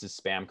suppose this is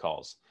spam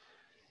calls?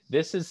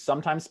 This is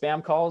sometimes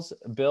spam calls.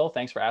 Bill,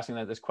 thanks for asking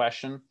this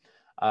question.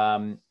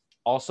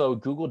 Also,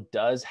 Google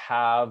does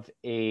have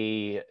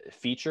a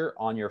feature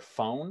on your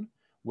phone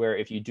where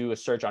if you do a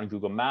search on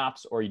Google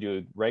Maps or you do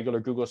a regular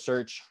Google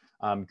search,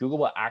 Google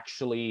will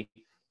actually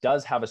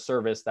does have a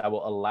service that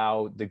will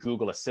allow the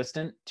Google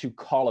Assistant to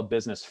call a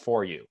business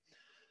for you.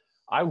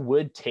 I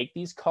would take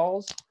these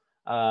calls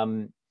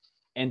and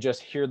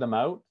just hear them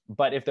out.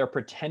 But if they're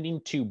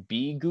pretending to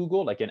be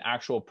Google, like an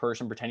actual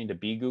person pretending to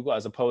be Google,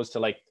 as opposed to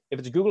like, if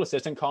it's a Google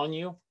Assistant calling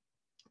you,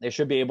 they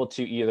should be able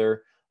to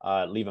either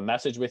leave a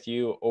message with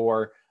you,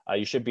 or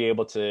you should be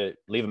able to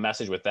leave a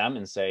message with them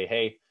and say,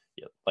 hey,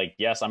 like,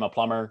 yes, I'm a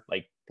plumber,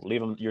 like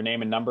leave them your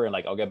name and number and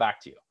like, I'll get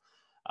back to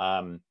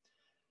you.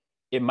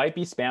 It might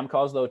be spam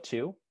calls though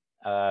too,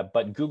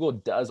 but Google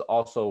does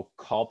also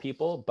call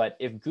people. But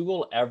if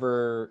Google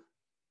ever,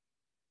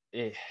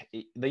 they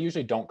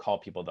usually don't call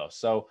people though.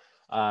 So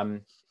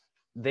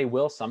they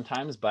will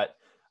sometimes, but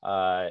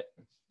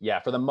yeah,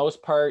 for the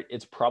most part,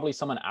 it's probably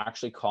someone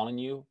actually calling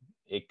you.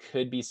 It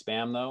could be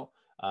spam though.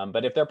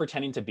 But if they're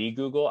pretending to be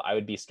Google, I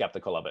would be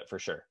skeptical of it for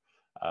sure.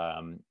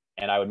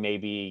 And I would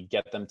maybe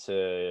get them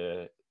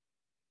to,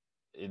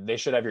 they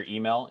should have your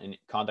email and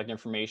contact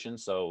information.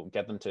 So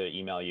get them to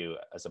email you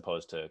as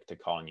opposed to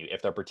calling you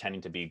if they're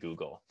pretending to be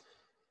Google.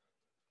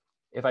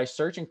 If I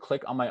search and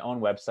click on my own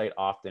website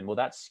often, will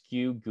that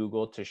skew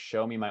Google to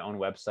show me my own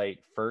website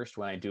first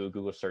when I do a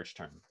Google search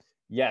term?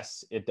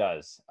 Yes, it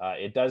does.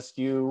 It does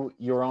skew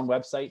your own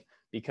website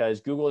because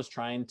Google is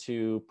trying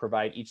to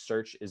provide, each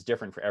search is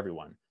different for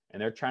everyone.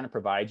 And they're trying to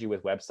provide you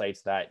with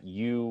websites that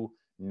you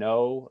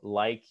know,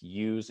 like,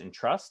 use, and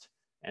trust.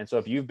 And so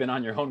if you've been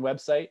on your own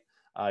website,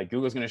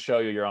 Google's going to show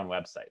you your own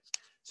website.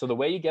 So the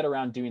way you get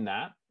around doing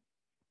that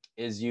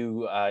is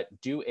you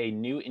do a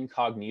new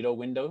incognito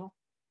window,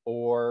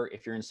 or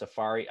if you're in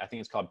Safari, I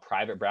think it's called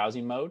private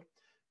browsing mode.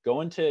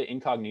 Go into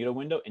incognito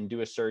window and do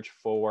a search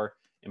for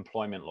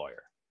employment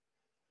lawyer.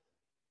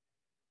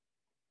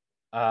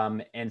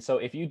 And so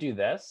if you do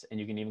this, and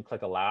you can even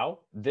click allow,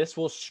 this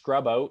will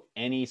scrub out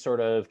any sort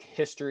of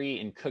history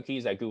and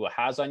cookies that Google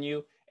has on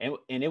you,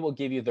 and it will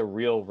give you the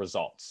real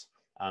results.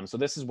 So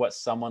this is what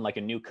someone like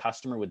a new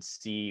customer would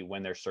see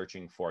when they're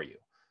searching for you.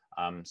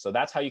 So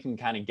that's how you can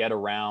kind of get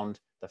around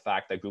the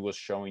fact that Google's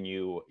showing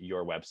you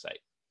your website.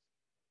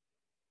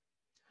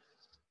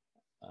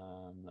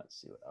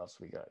 Let's see what else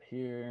we got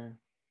here.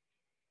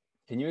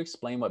 Can you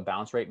explain what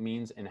bounce rate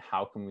means and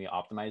how can we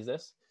optimize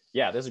this?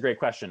 Yeah, this is a great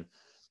question.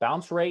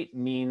 Bounce rate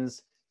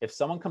means if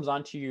someone comes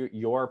onto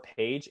your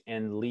page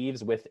and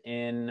leaves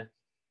within,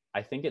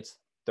 I think it's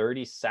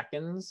 30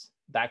 seconds,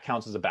 that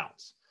counts as a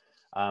bounce.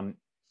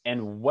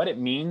 And what it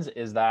means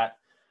is that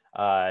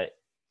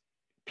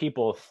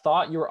people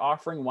thought you were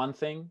offering one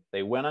thing,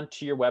 they went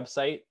onto your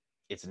website,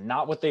 it's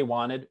not what they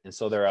wanted, and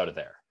so they're out of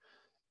there.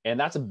 And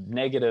that's a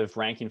negative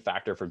ranking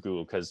factor for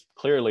Google because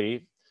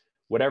clearly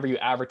whatever you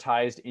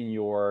advertised in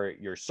your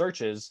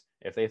searches,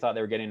 if they thought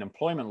they were getting an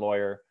employment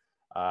lawyer,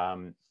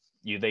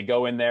 they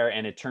go in there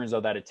and it turns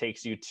out that it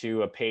takes you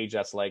to a page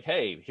that's like,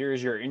 hey,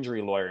 here's your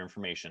injury lawyer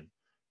information.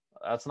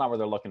 That's not what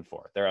they're looking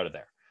for. They're out of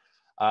there.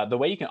 The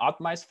way you can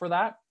optimize for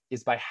that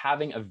is by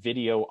having a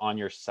video on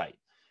your site.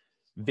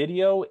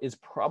 Video is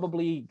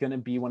probably going to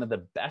be one of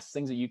the best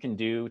things that you can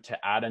do to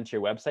add into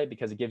your website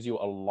because it gives you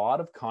a lot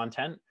of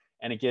content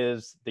and it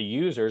gives the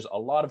users a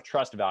lot of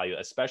trust value,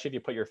 especially if you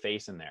put your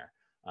face in there.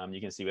 You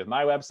can see with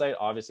my website,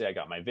 obviously I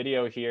got my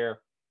video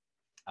here,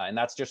 and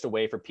that's just a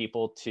way for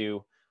people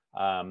to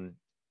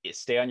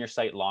stay on your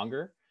site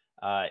longer.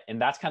 And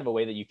that's kind of a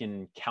way that you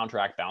can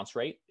counteract bounce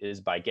rate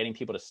is by getting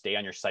people to stay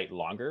on your site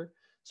longer.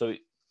 So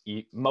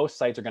most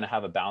sites are going to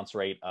have a bounce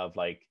rate of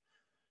like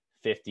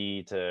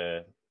 50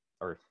 to,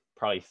 or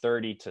probably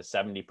 30 to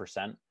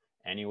 70%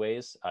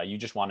 anyways. You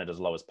just want it as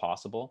low as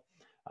possible.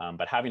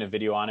 But having a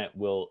video on it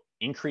will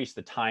increase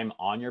the time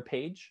on your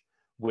page,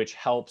 which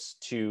helps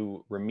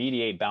to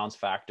remediate bounce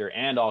factor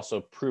and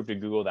also prove to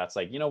Google that's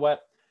like, you know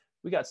what,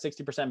 we got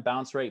 60%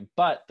 bounce rate,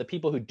 but the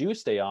people who do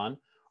stay on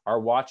are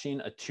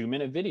watching a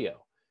 2-minute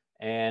video.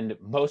 And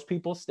most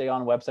people stay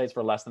on websites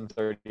for less than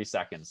 30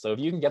 seconds. So if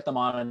you can get them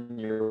on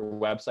your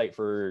website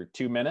for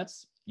 2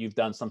 minutes, you've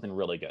done something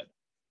really good.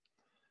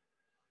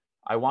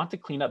 I want to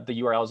clean up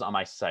the URLs on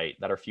my site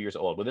that are a few years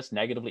old. Will this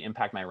negatively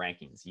impact my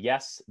rankings?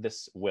 Yes,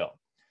 this will.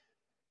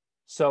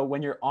 So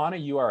when you're on a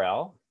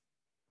URL,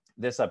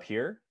 this up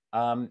here,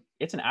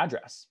 it's an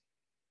address.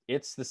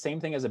 It's the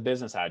same thing as a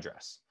business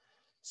address.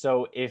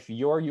 So if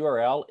your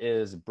URL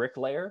is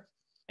bricklayer,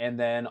 and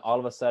then all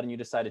of a sudden you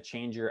decide to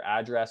change your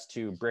address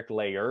to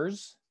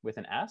bricklayers with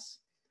an S,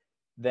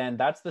 then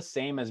that's the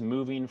same as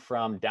moving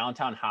from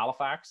downtown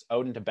Halifax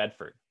out into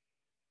Bedford.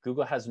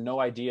 Google has no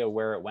idea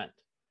where it went.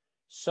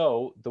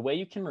 So the way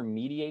you can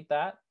remediate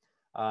that,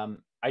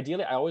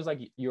 ideally, I always like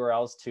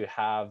URLs to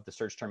have the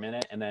search term in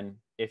it. And then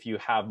if you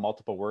have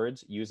multiple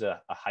words, use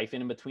a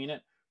hyphen in between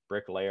it,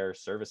 bricklayer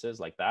services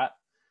like that.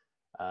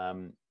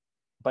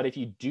 But if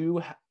you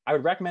do, I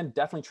would recommend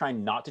definitely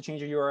trying not to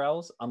change your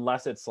URLs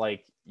unless it's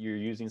like you're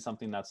using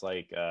something that's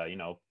like,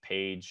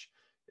 page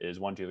is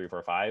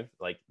 12345.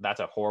 Like that's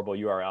a horrible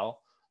URL.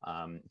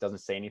 It doesn't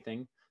say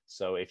anything.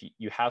 So if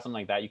you have something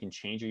like that, you can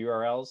change your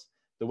URLs.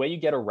 The way you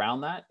get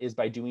around that is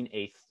by doing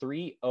a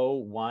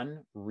 301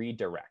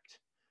 redirect.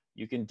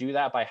 You can do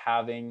that by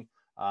having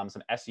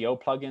some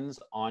SEO plugins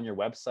on your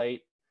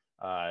website,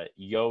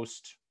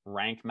 Yoast,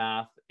 Rank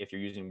Math, if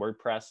you're using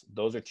WordPress.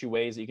 Those are two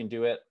ways that you can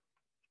do it,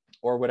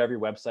 or whatever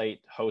your website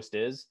host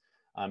is.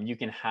 You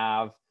can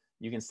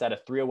set a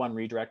 301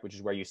 redirect, which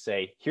is where you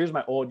say, here's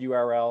my old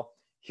URL,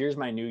 here's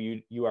my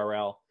new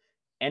URL.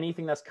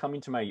 Anything that's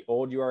coming to my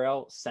old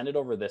URL, send it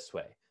over this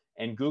way.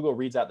 And Google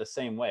reads that the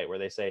same way, where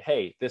they say,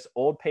 hey, this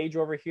old page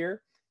over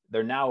here,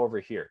 they're now over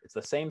here. It's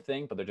the same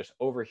thing, but they're just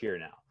over here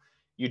now.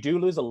 You do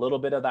lose a little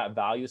bit of that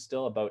value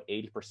still, about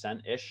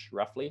 80%-ish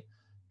roughly.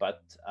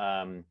 But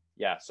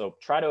yeah, so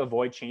try to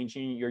avoid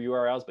changing your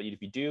URLs, but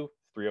if you do,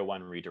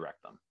 301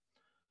 redirect them.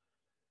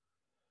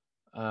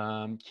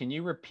 Can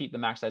you repeat the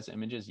max size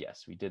images?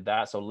 Yes, we did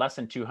that. So less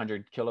than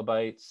 200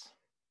 kilobytes.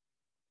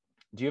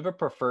 Do you have a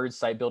preferred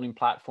site building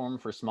platform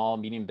for small,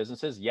 medium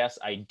businesses? Yes,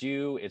 I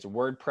do. It's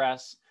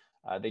WordPress.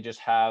 They just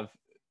have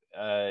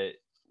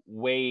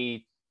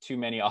way too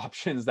many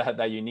options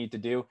that you need to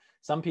do.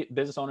 Some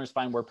business owners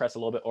find WordPress a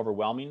little bit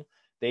overwhelming.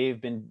 They've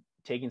been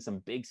taking some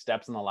big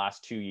steps in the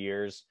last 2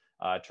 years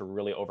to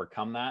really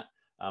overcome that.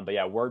 But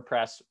yeah,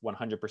 WordPress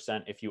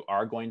 100%. If you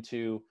are going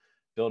to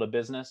build a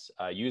business,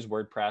 use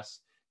WordPress.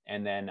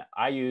 And then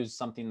I use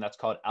something that's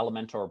called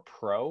Elementor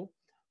Pro,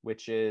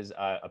 which is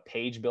a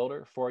page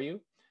builder for you.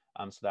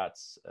 So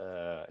that's,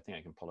 I think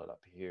I can pull it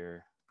up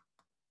here.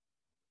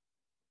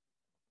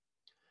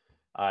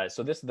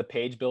 So this is the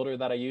page builder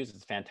that I use.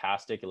 It's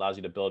fantastic. It allows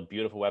you to build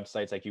beautiful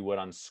websites like you would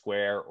on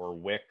Square or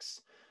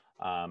Wix.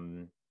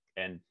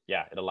 And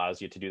yeah, it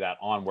allows you to do that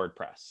on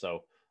WordPress.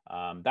 So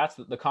that's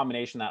the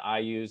combination that I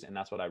use, and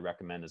that's what I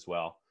recommend as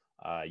well.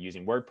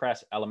 Using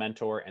WordPress,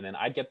 Elementor, and then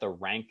I'd get the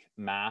Rank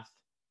Math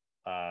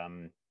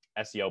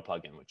SEO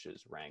plugin, which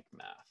is Rank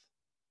Math.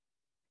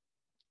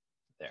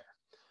 There.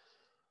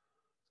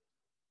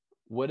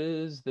 What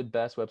is the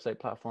best website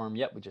platform?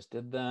 Yep, we just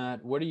did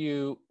that.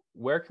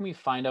 Where can we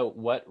find out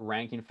what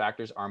ranking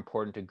factors are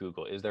important to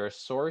Google? Is there a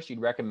source you'd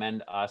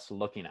recommend us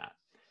looking at?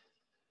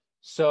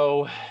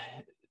 So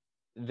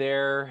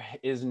there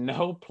is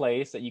no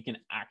place that you can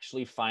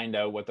actually find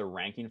out what the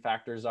ranking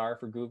factors are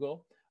for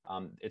Google.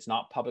 It's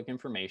not public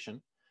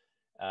information.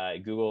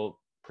 Google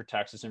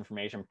protects this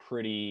information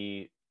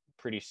pretty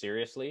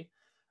seriously.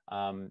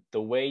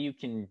 The way you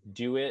can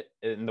do it,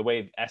 and the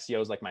way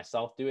SEOs like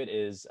myself do it,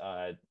 is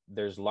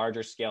there's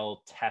larger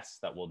scale tests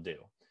that we'll do.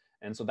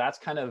 And so that's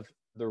kind of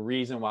the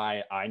reason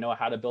why I know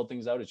how to build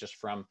things out, is just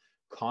from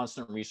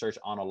constant research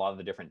on a lot of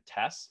the different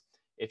tests.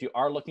 If you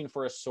are looking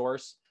for a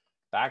source,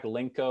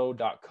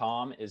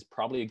 backlinko.com is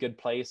probably a good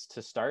place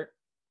to start.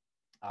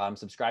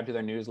 Subscribe to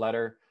their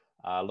newsletter,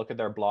 look at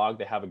their blog.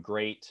 They have a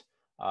great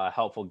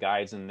helpful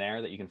guides in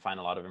there that you can find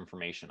a lot of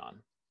information on.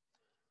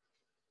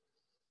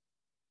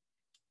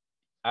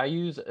 I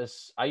use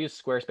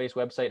Squarespace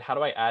website. How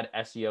do I add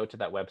SEO to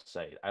that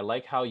website? I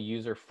like how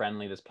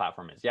user-friendly this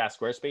platform is. Yeah,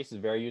 Squarespace is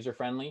very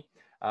user-friendly.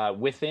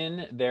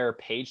 Within their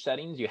page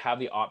settings, you have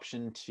the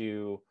option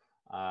to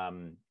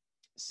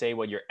say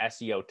what your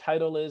SEO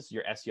title is,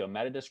 your SEO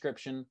meta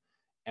description,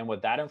 and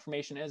what that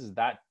information is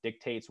that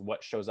dictates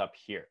what shows up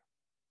here.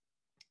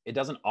 It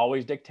doesn't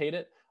always dictate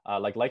it.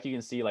 Like you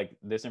can see, like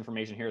this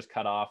information here is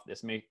cut off,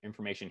 this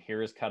information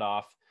here is cut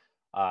off.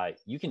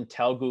 You can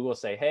tell Google,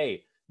 say,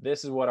 hey,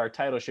 this is what our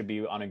title should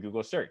be on a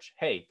Google search.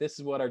 Hey, this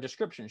is what our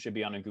description should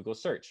be on a Google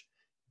search.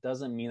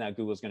 Doesn't mean that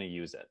Google's going to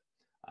use it.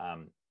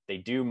 They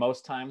do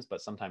most times,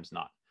 but sometimes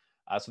not.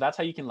 So that's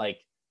how you can like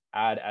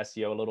add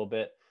SEO a little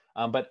bit.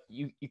 But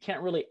you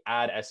can't really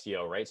add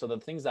SEO, right? So the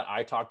things that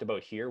I talked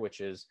about here,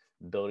 which is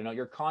building out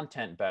your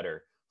content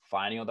better,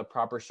 finding out the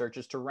proper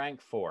searches to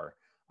rank for,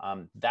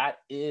 that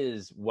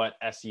is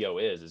what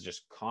SEO is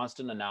just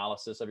constant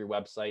analysis of your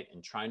website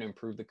and trying to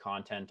improve the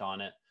content on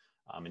it,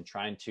 and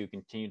trying to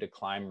continue to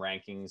climb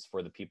rankings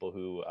for the people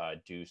who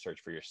do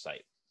search for your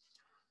site.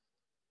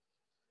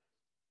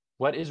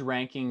 What is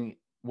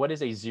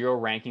a zero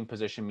ranking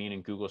position mean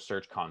in Google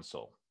Search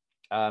Console?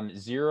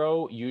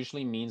 Zero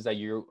usually means that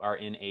you are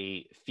in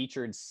a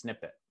featured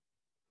snippet.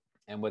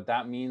 And what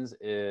that means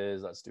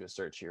is, let's do a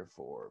search here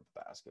for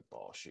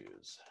basketball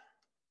shoes.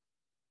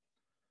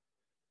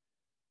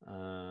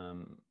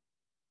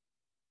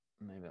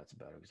 Maybe that's a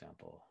better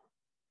example.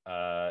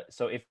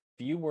 So if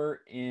you were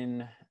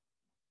in,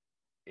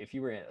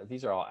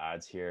 these are all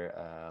ads here.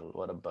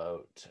 What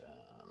about,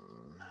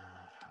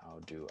 how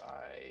do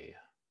I,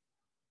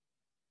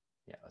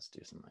 yeah, let's do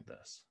something like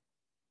this.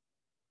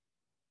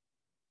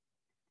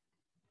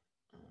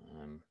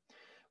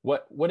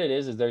 What it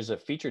is there's a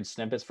featured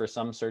snippets for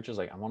some searches.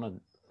 Like I want to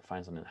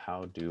find something.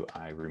 How do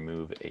I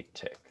remove a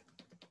tick?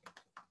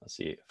 Let's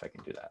see if I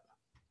can do that.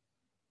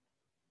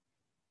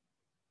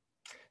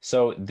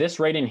 So this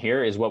right in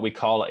here is what we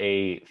call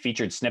a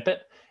featured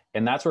snippet.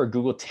 And that's where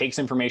Google takes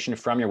information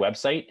from your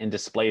website and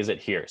displays it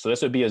here. So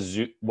this would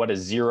be what a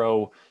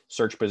zero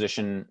search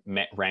position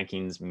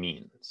rankings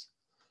means.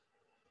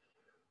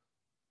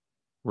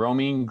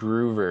 Roaming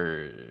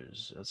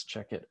Groovers. Let's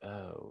check it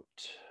out.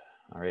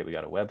 All right, we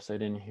got a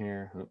website in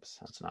here. Oops,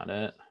 that's not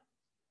it.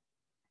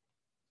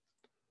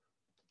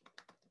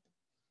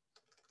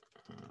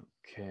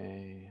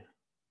 Okay.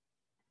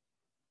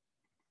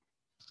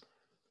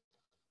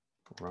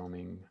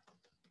 Roaming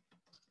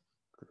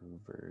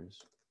Groovers.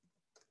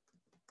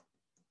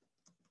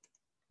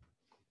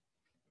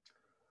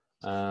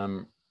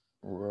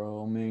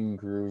 Roaming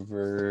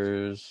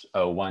Groovers.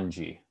 Oh,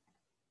 1G.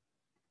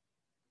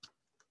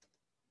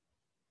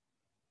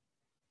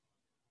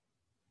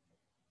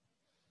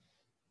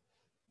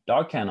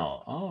 Dog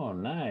kennel. Oh,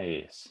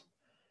 nice.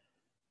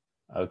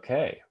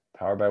 Okay.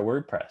 Powered by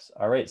WordPress.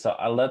 All right. So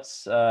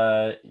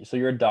so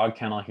you're a dog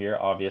kennel here,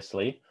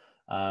 obviously.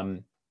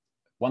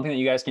 One thing that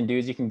you guys can do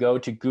is you can go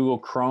to Google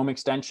Chrome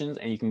extensions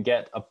and you can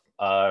get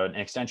an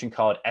extension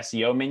called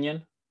SEO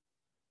Minion.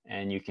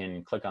 And you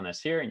can click on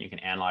this here and you can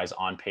analyze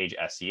on-page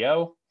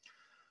SEO.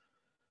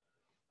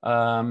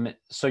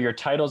 So your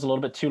title is a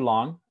little bit too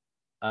long.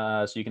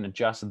 So you can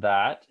adjust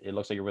that. It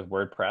looks like you're with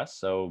WordPress.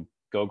 So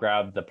go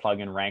grab the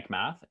plugin Rank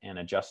Math and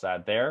adjust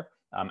that there.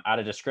 Add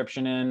a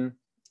description in.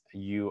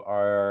 You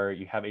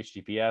have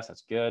HTTPS.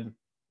 That's good.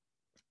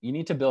 You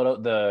need to build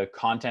out the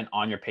content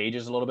on your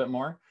pages a little bit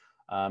more.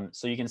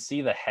 So you can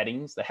see the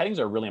headings. The headings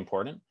are really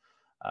important.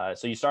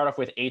 So you start off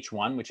with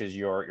H1, which is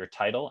your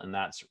title, and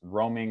that's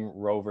Roaming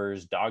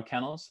Rovers Dog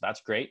Kennels.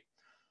 That's great.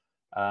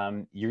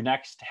 Your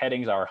next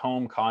headings are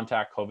Home,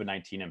 Contact,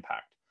 COVID-19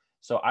 Impact.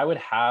 So I would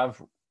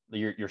have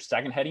your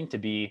second heading to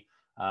be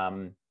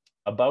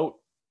about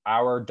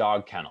our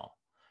dog kennel.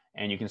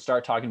 And you can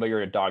start talking about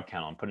your dog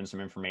kennel and put in some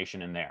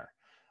information in there.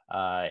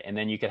 And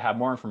then you could have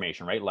more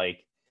information, right?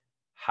 Like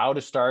how to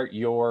start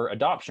your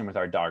adoption with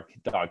our dog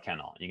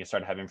kennel. You can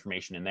start to have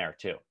information in there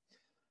too.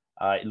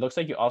 It looks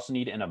like you also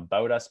need an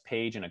About Us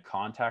page and a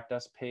Contact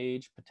Us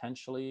page,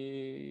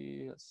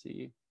 potentially. Let's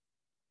see.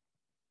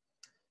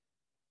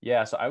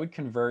 Yeah, so I would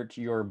convert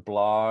your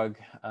blog.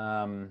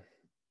 So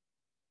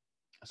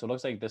it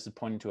looks like this is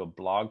pointing to a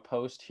blog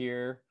post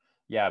here.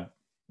 Yeah,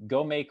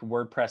 go make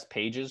WordPress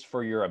pages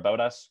for your About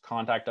Us,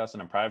 Contact Us,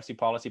 and a privacy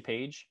policy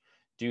page.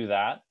 Do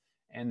that.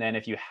 And then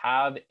if you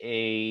have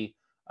a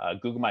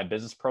Google My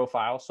Business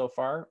profile so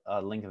far,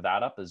 link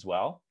that up as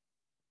well.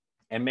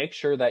 And make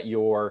sure that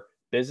your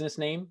business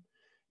name,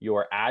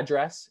 your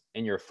address,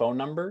 and your phone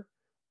number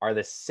are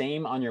the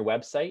same on your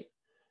website,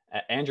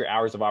 and your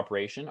hours of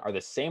operation are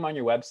the same on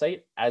your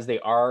website as they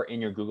are in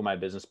your Google My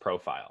Business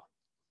profile.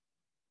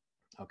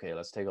 Okay,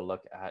 let's take a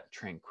look at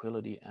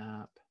Tranquility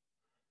app.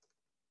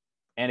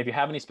 And if you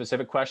have any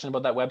specific questions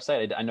about that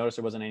website, I noticed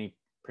there wasn't any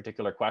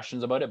particular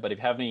questions about it, but if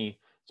you have any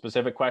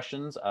specific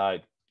questions,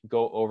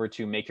 go over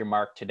to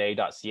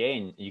makeyourmarktoday.ca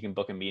and you can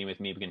book a meeting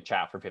with me. We can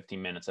chat for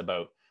 15 minutes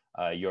about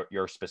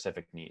your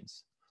specific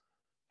needs.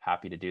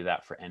 Happy to do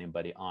that for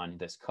anybody on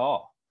this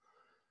call.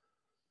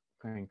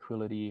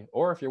 Tranquility,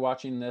 or if you're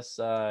watching this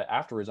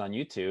afterwards on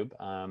YouTube,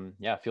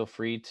 yeah, feel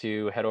free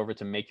to head over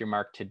to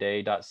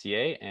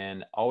makeyourmarktoday.ca,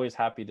 and always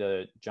happy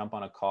to jump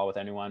on a call with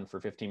anyone for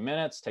 15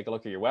 minutes, take a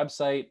look at your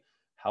website,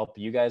 help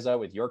you guys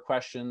out with your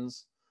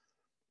questions.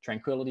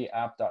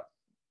 Tranquility.app.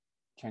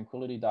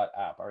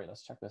 All right,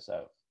 let's check this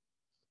out.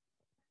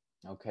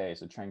 Okay,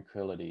 so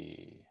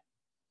Tranquility.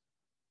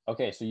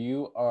 Okay, so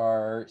you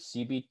are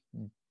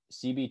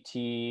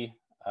CBT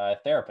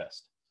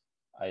therapist,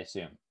 I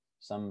assume.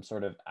 Some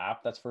sort of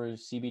app that's for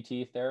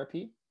CBT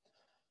therapy.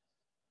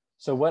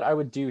 So what I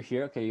would do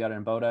here, okay, you got an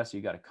About Us,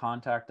 you got to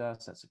Contact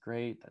Us. That's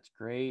great. That's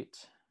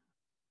great.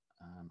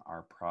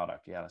 Our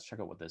product. Yeah, let's check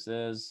out what this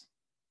is.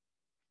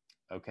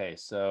 Okay,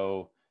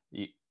 so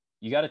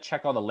you got to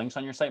check all the links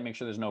on your site. Make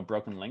sure there's no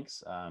broken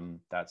links.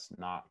 That's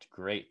not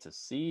great to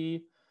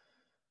see.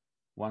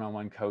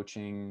 One-on-one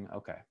coaching.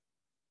 Okay.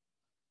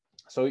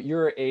 So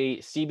you're a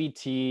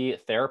CBT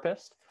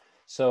therapist.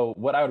 So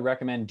what I would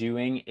recommend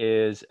doing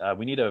is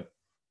we need to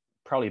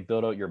probably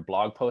build out your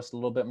blog post a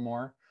little bit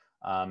more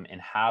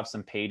and have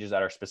some pages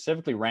that are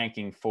specifically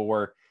ranking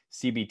for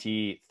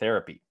CBT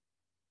therapy.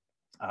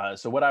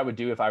 So what I would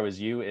do if I was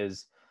you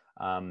is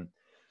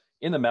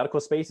in the medical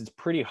space, it's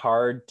pretty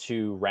hard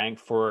to rank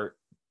for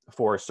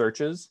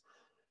searches,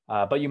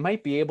 but you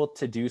might be able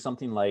to do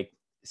something like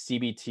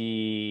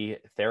CBT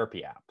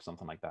therapy app,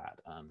 something like that,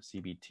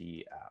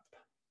 CBT app.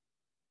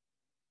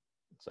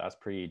 So that's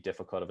pretty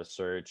difficult of a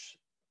search.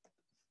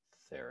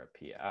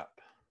 Therapy app.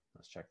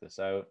 Let's check this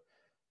out.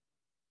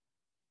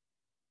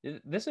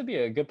 This would be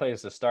a good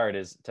place to start.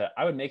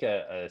 I would make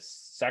a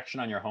section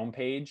on your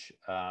homepage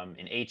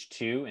in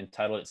H2 and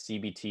title it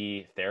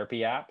CBT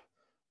therapy app.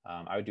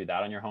 I would do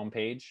that on your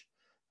homepage.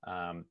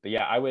 But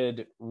yeah, I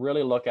would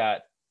really look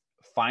at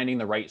finding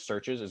the right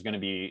searches is going to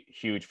be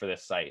huge for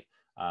this site.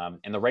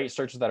 And the right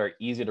searches that are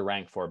easy to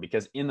rank for,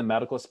 because in the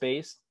medical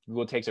space,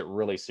 Google takes it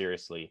really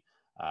seriously.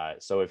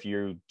 So if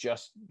you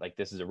just like,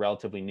 this is a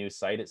relatively new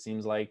site, it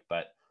seems like,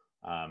 but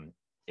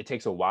it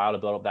takes a while to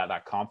build up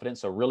that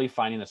confidence. So really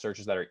finding the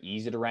searches that are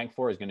easy to rank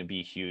for is going to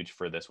be huge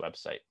for this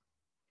website.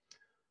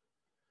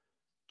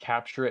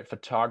 Capture it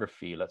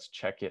photography. Let's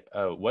check it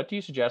out. What do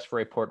you suggest for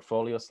a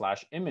portfolio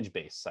 /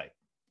 image-based site?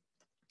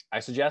 I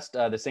suggest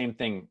the same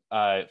thing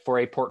for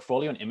a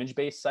portfolio and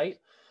image-based site.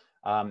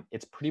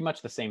 It's pretty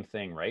much the same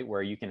thing, right?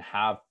 Where you can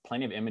have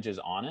plenty of images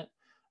on it.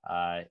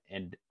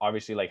 And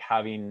obviously like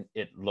having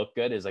it look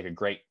good is like a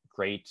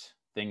great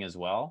thing as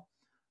well.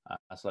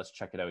 So let's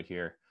check it out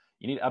here.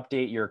 You need to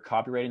update your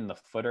copywriting in the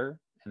footer.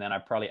 And then I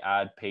probably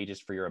add pages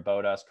for your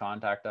about us,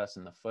 contact us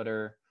in the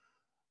footer.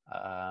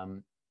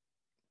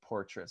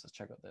 Portraits, let's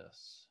check out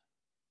this.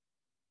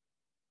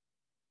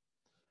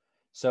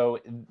 So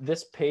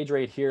this page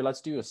right here, let's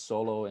do a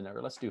solo and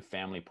let's do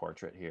family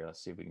portrait here.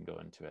 Let's see if we can go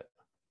into it.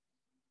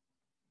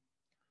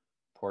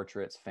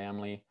 Portraits,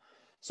 family.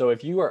 So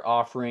if you are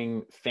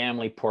offering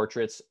family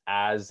portraits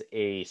as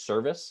a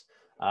service,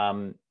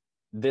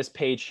 this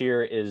page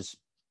here is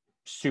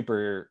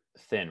super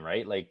thin,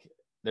 right? Like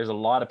there's a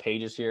lot of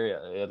pages here.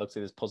 It looks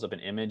like this pulls up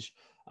an image.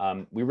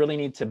 We really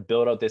need to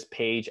build out this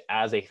page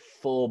as a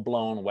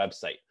full-blown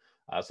website.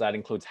 So that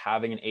includes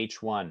having an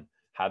H1,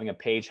 having a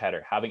page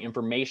header, having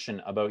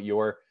information about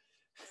your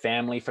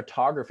family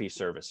photography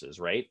services,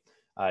 right?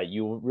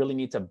 You really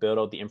need to build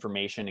out the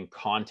information and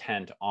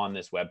content on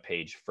this web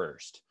page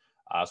first.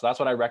 So that's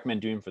what I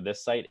recommend doing for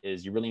this site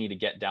is you really need to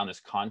get down this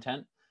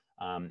content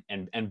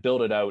and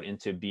build it out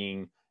into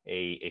being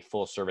a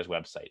full service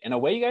website. And a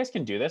way you guys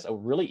can do this, a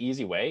really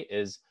easy way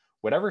is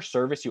whatever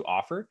service you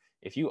offer,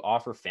 if you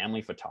offer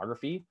family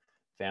photography,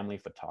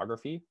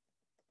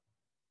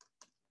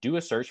 do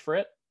a search for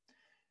it.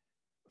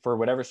 For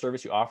whatever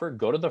service you offer,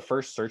 go to the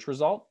first search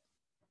result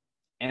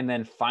and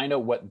then find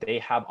out what they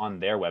have on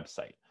their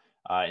website.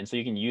 And so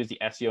you can use the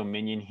SEO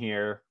minion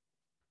here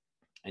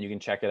and you can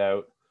check it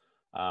out.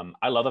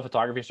 I love the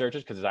photography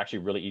searches because it's actually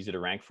really easy to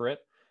rank for it.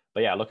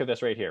 But yeah, look at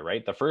this right here,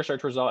 right? The first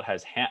search result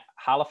has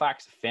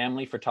Halifax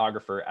family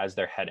photographer as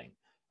their heading.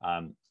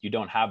 You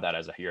don't have that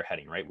as your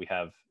heading, right? We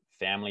have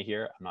family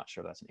here. I'm not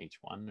sure if that's an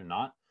H1 or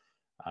not.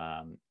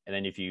 And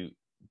then if you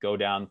go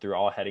down through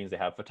all headings, they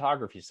have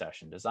photography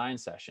session, design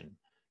session,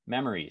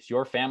 memories,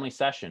 your family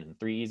session, and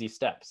 3 easy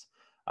steps.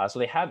 So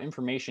they have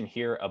information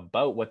here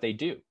about what they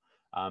do.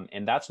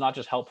 And that's not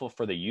just helpful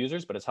for the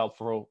users, but it's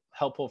helpful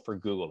for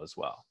Google as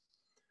well.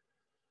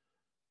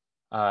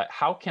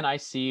 How can I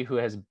see who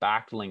has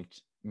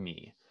backlinked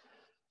me?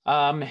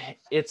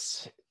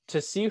 It's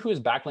to see who is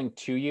backlinked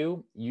to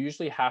you, you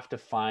usually have to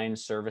find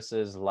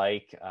services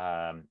like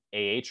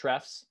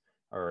Ahrefs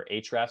or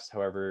Ahrefs,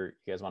 however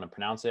you guys want to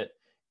pronounce it.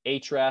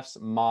 Ahrefs,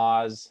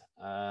 Moz,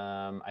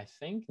 I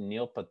think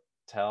Neil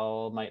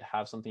Patel might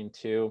have something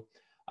too.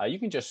 You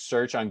can just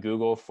search on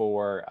Google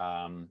for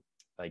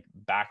like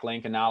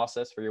backlink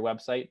analysis for your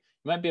website.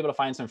 You might be able to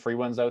find some free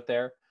ones out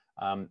there.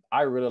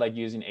 I really like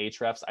using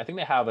Ahrefs. I think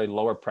they have a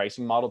lower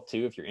pricing model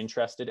too, if you're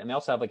interested. And they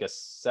also have like a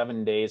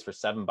 7 days for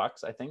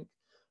 $7, I think.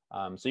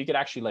 So you could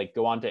actually like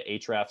go onto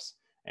Ahrefs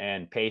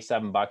and pay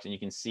 $7 and you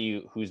can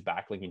see who's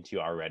backlinking to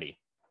you already.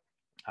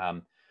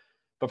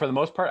 But for the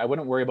most part, I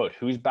wouldn't worry about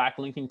who's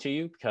backlinking to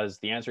you because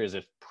the answer is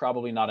it's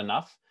probably not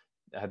enough.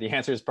 The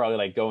answer is probably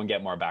like go and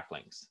get more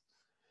backlinks.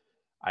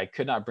 I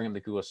could not bring up the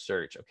Google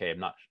search. Okay, I'm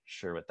not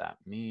sure what that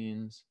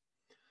means.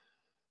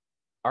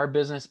 Our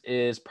business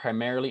is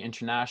primarily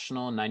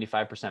international,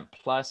 95%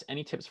 plus.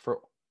 Any tips for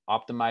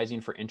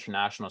optimizing for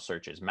international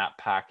searches? Map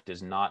pack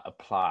does not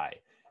apply.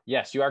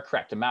 Yes, you are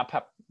correct. The map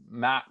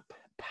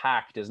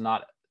pack does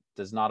not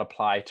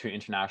apply to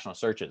international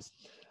searches.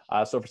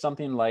 So for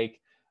something like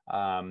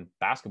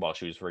basketball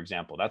shoes, for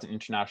example, that's an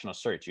international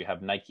search. You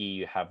have Nike,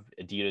 you have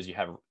Adidas, you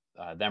have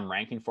them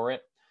ranking for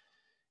it.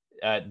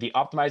 The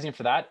optimizing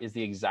for that is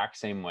the exact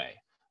same way.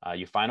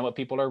 You find out what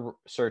people are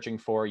searching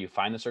for. You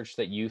find the search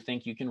that you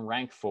think you can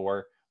rank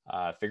for,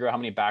 figure out how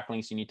many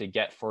backlinks you need to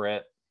get for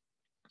it,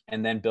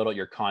 and then build out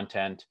your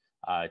content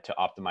to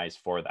optimize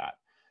for that.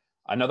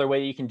 Another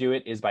way you can do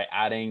it is by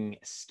adding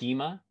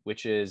schema,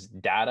 which is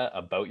data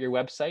about your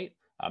website.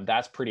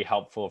 That's pretty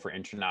helpful for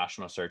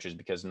international searches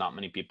because not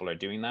many people are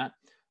doing that.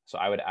 So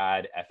I would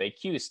add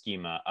FAQ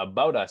schema,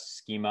 about us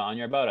schema on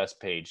your about us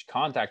page,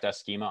 contact us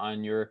schema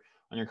on your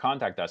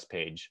contact us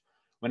page.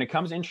 When it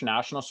comes to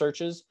international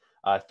searches,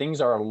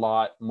 things are a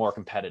lot more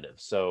competitive.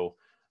 So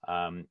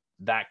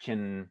that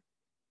can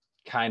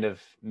kind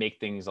of make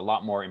things a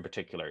lot more in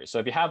particular. So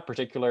if you have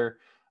particular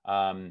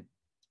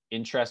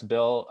interest,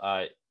 Bill,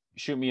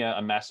 shoot me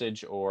a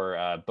message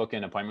or book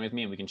an appointment with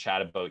me and we can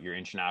chat about your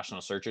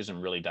international searches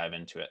and really dive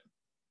into it.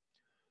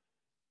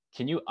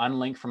 Can you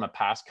unlink from a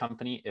past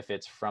company if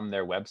it's from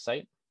their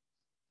website?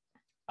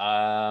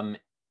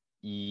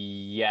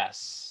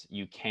 Yes,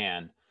 you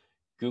can.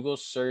 Google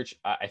search,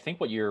 I think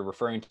what you're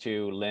referring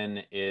to,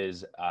 Lynn,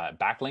 is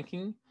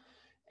backlinking.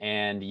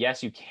 And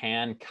yes, you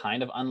can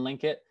kind of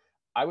unlink it.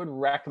 I would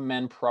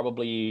recommend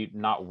probably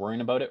not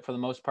worrying about it for the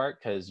most part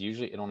because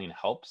usually it only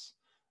helps.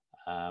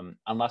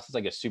 Unless it's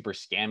like a super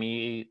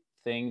scammy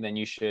thing, then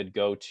you should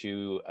go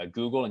to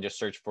Google and just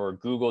search for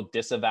Google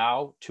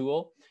disavow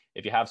tool.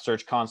 If you have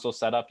Search Console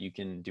set up, you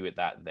can do it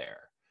there.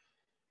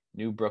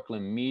 New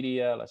Brooklyn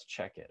Media, let's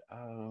check it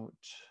out.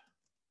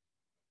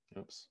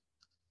 Oops.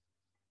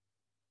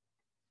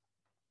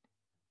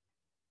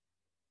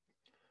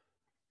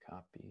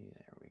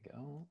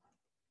 go.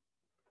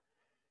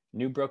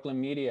 New Brooklyn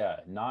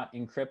Media, not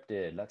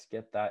encrypted. Let's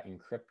get that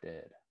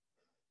encrypted.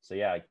 So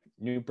yeah,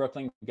 New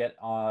Brooklyn, get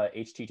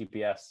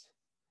HTTPS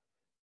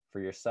for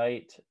your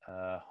site,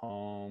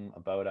 home,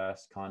 about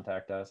us,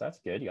 contact us. That's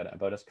good. You got an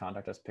about us,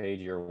 contact us page,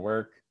 your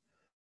work.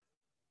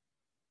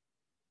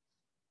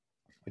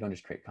 We don't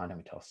just create content,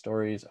 we tell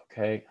stories.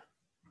 Okay.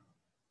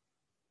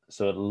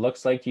 So it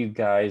looks like you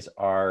guys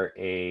are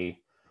a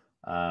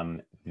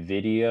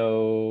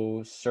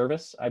video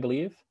service, I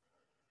believe.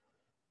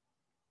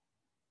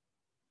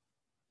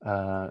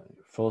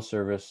 Full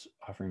service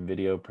offering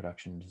video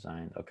production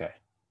design. Okay.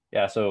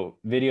 Yeah. So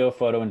video,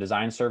 photo, and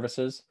design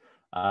services.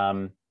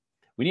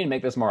 We need to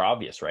make this more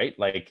obvious, right?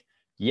 Like,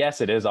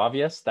 yes, it is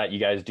obvious that you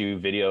guys do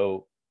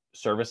video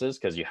services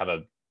because you have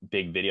a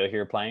big video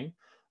here playing.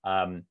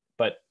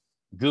 But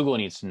Google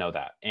needs to know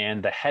that.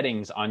 And the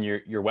headings on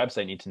your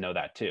website need to know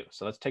that too.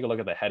 So let's take a look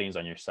at the headings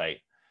on your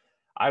site.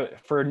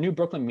 For New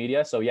Brooklyn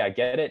Media, so yeah,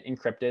 get it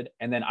encrypted.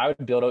 And then I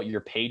would build out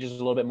your pages a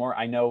little bit more.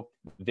 I know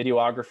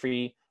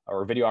videography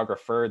or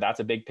videographer, that's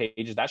a big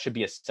page. That should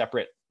be a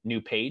separate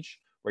new page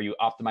where you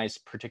optimize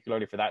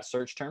particularly for that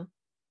search term.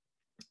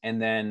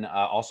 And then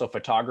also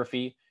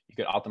photography, you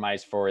could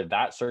optimize for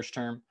that search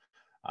term.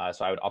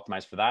 So I would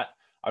optimize for that.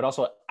 I would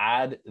also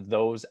add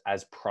those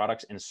as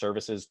products and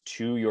services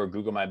to your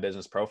Google My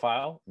Business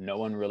profile. No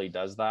one really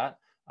does that.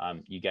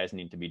 You guys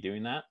need to be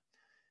doing that.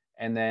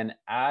 And then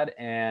add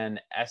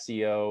an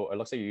SEO, it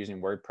looks like you're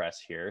using WordPress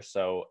here.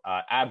 So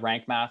add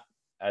Rank Math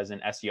as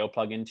an SEO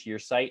plugin to your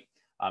site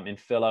and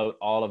fill out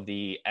all of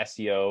the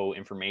SEO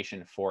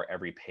information for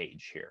every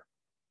page here.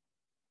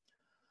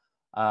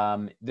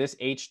 This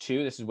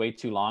H2, this is way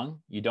too long.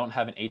 You don't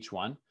have an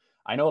H1.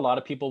 I know a lot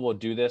of people will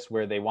do this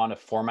where they want to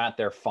format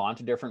their font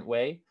a different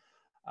way.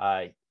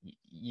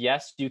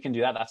 Yes, you can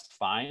do that. That's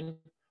fine.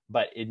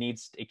 But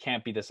it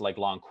can't be this like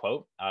long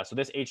quote. So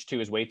this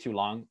H2 is way too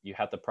long. You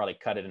have to probably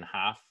cut it in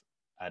half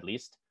at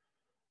least.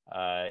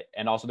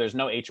 And also there's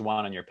no H1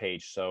 on your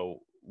page. So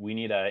we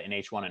need an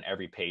H1 on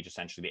every page,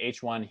 essentially. The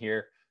H1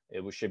 here,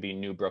 it should be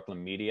New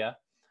Brooklyn Media.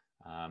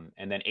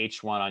 And then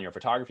H1 on your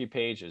photography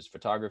page is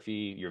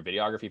photography, your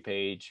videography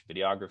page,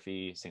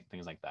 videography,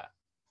 things like that.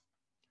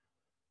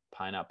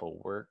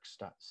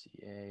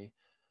 Pineappleworks.ca.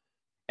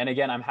 And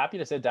again, I'm happy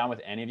to sit down with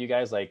any of you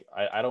guys. Like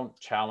I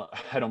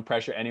don't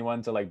pressure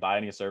anyone to like buy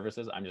any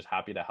services. I'm just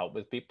happy to help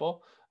with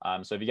people.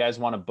 So if you guys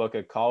want to book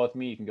a call with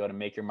me, you can go to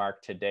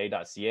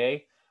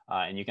makeyourmarktoday.ca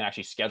and you can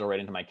actually schedule right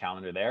into my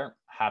calendar there.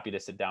 Happy to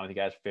sit down with you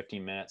guys for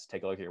 15 minutes,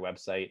 take a look at your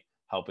website,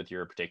 help with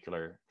your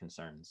particular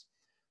concerns.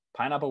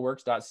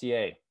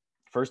 Pineappleworks.ca.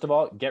 First of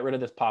all, get rid of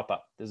this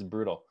pop-up. This is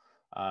brutal.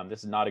 This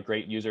is not a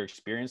great user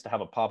experience to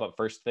have a pop-up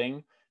first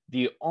thing.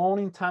 The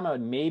only time I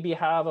would maybe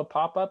have a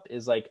pop-up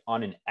is like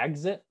on an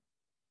exit.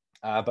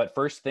 But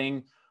first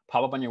thing,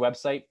 pop-up on your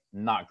website,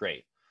 not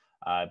great.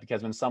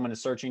 Because when someone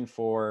is searching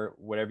for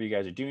whatever you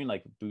guys are doing,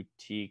 like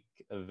boutique,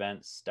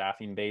 events,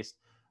 staffing based,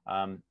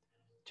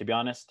 to be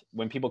honest,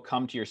 when people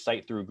come to your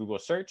site through Google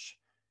search,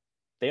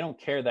 they don't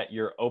care that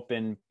you're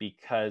open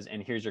because,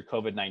 and here's your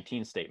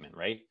COVID-19 statement,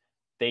 right?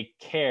 They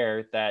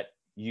care that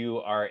you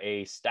are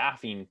a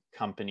staffing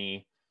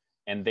company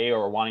and they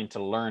are wanting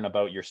to learn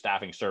about your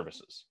staffing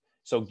services.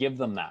 So give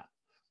them that,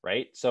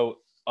 right? So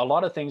a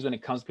lot of things when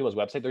it comes to people's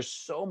website, there's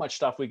so much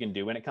stuff we can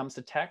do when it comes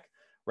to tech,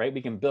 right?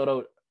 We can build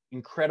out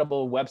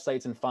incredible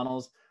websites and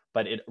funnels,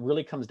 but it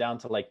really comes down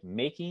to like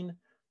making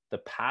the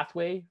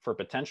pathway for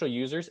potential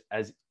users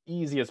as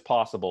easy as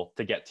possible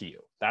to get to you.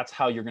 That's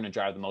how you're going to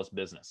drive the most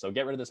business. So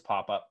get rid of this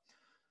pop-up.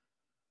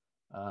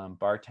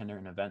 Bartender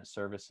and event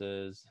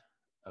services.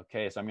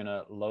 Okay, so I'm going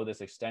to load this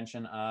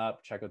extension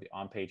up, check out the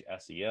on-page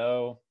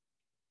SEO.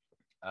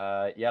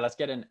 Yeah, let's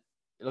get in.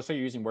 It looks like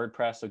you're using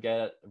WordPress, so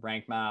get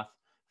Rank Math,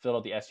 fill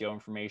out the SEO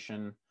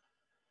information.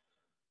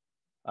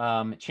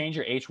 Change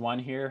your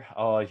H1 here.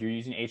 Oh, if you're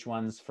using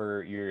H1s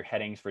for your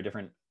headings for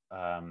different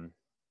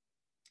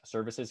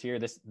services here,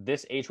 this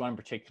H1 in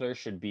particular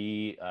should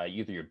be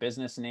either your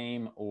business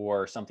name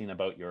or something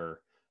about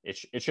your,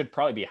 it should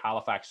probably be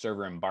Halifax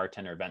server and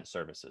bartender event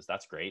services.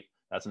 That's great.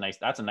 That's a nice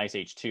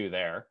H2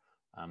 there.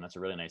 That's a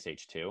really nice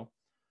H2.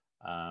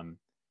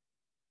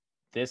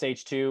 This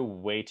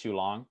H2, way too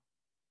long.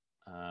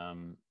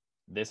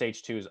 This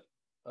H2 is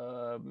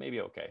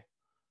maybe okay.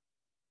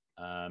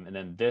 And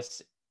then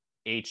this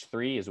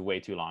H3 is way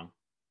too long,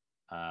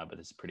 but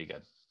this is pretty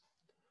good.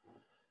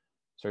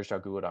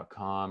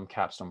 Search.google.com,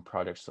 Capstone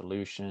Project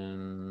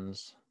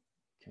Solutions.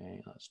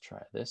 Okay, let's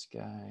try this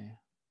guy.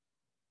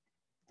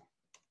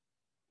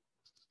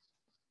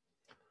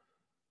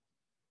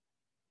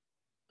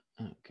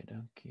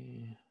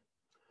 Okay.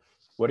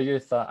 What are your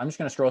thoughts? I'm just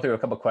going to scroll through a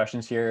couple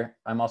questions here.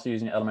 I'm also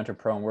using Elementor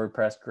Pro and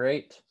WordPress.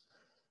 Great.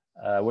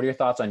 What are your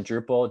thoughts on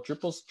Drupal?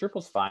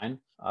 Drupal's fine.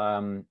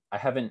 I don't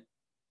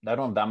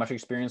have that much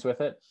experience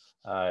with it.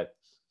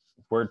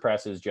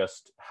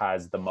 WordPress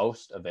has the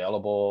most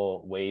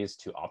available ways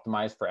to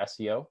optimize for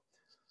SEO.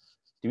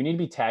 Do we need to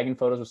be tagging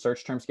photos with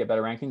search terms to get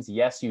better rankings?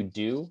 Yes, you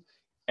do.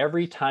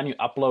 Every time you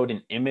upload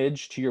an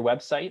image to your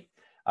website,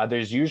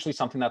 there's usually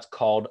something that's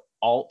called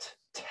alt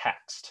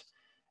text.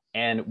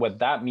 And what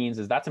that means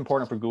is that's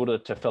important for Google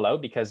to fill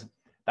out, because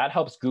that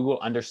helps Google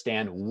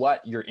understand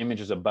what your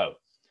image is about.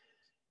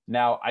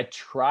 Now, I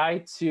try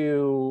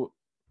to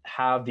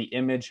have the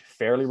image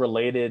fairly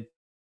related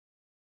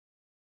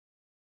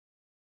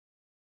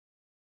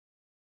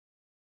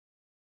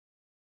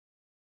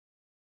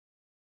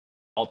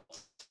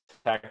alt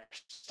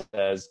text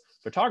as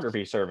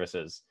photography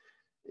services.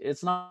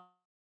 It's not,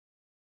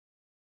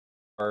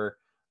 or,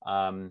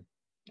 oh,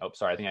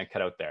 sorry, I think I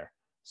cut out there.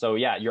 So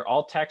yeah, your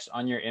alt text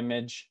on your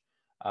image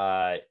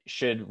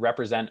should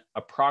represent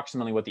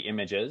approximately what the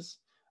image is.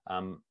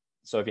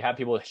 So if you have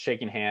people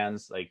shaking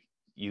hands, like,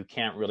 you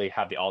can't really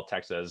have the alt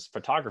text as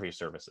photography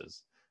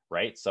services,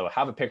 right? So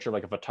have a picture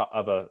like of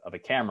a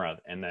camera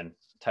and then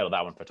title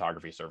that one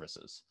photography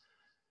services.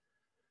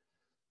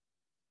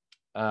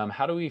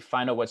 How do we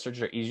find out what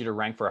searches are easier to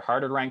rank for or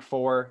harder to rank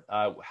for?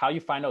 How you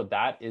find out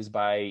that is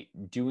by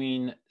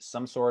doing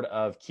some sort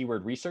of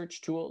keyword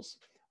research tools.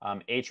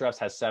 Ahrefs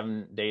has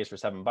 7 days for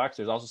 $7.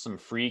 There's also some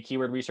free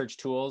keyword research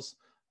tools.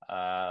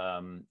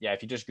 Yeah,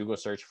 if you just Google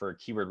search for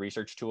keyword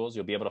research tools,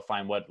 you'll be able to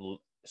find what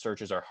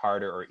searches are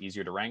harder or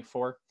easier to rank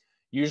for.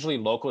 Usually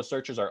local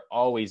searches are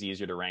always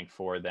easier to rank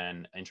for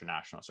than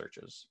international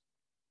searches.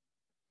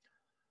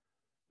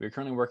 We're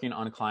currently working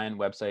on a client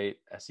website,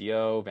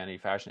 SEO, vanity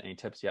fashion. Any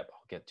tips? Yep,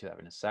 I'll get to that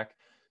in a sec.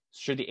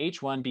 Should the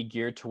H1 be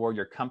geared toward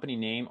your company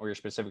name or your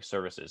specific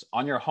services?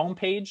 On your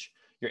homepage,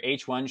 your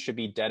H1 should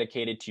be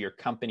dedicated to your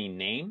company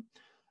name.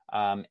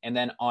 And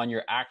then on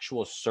your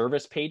actual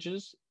service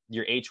pages,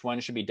 your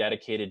H1 should be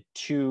dedicated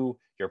to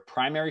your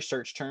primary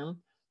search term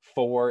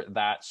for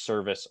that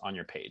service on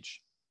your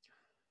page.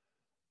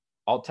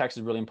 Alt text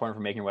is really important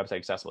for making your website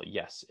accessible.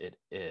 Yes, it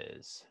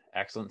is.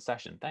 Excellent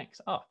session. Thanks.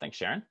 Oh, thanks,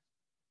 Sharon.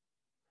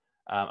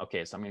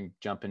 Okay, so I'm going to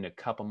jump into a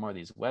couple more of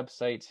these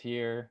websites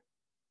here.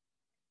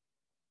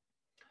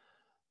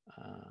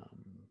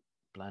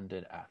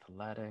 Blended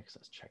Athletics.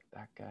 Let's check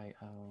that guy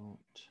out.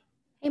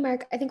 Hey,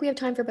 Mark, I think we have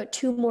time for about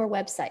 2 more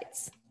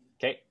websites.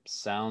 Okay,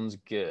 sounds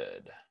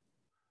good.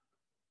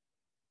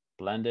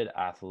 Blended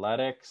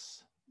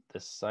Athletics.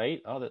 This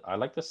site. Oh, I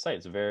like this site.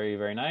 It's very,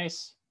 very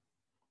nice.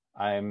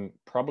 I'm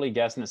probably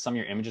guessing that some of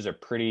your images are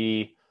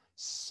pretty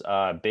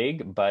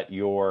big, but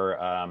your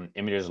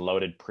images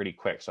loaded pretty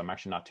quick. So I'm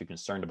actually not too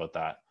concerned about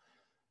that.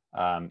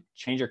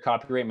 Change your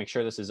copyright. Make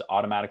sure this is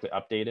automatically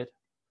updated.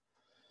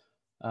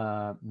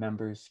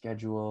 Members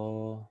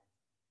schedule.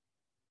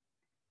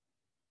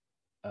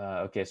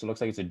 Okay, so it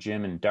looks like it's a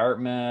gym in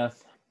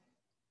Dartmouth.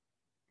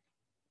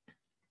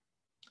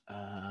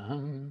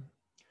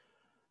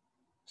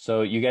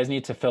 So you guys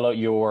need to fill out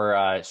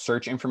your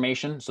search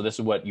information. So this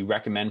is what you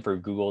recommend for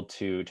Google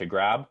to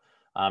grab.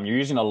 You're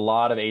using a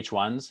lot of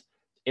H1s.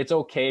 It's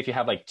okay if you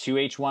have like 2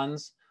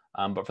 H1s,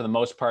 but for the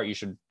most part, you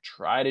should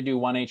try to do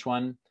 1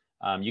 H1.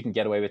 You can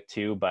get away with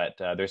 2, but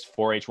there's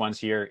 4 H1s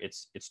here.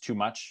 It's too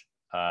much.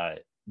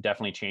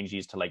 Definitely change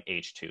these to like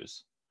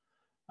H2s.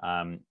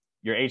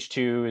 Your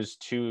H2 is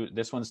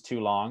this one's too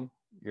long,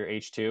 your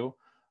H2,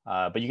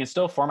 but you can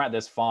still format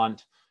this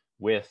font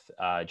with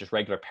just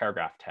regular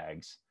paragraph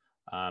tags.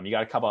 You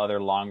got a couple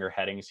other longer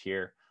headings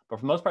here, but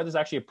for the most part, this is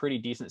actually a pretty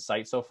decent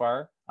site so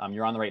far.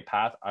 You're on the right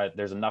path.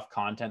 There's enough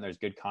content. There's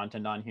good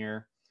content on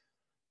here.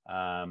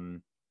 I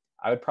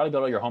would probably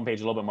build out your homepage a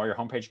little bit more. Your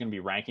homepage is going to be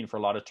ranking for a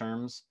lot of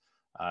terms.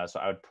 So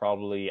I would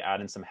probably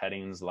add in some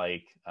headings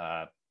like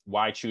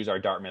why choose our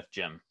Dartmouth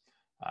gym,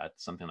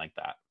 something like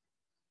that.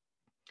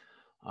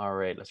 All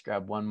right, let's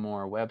grab one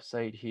more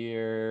website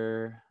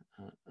here.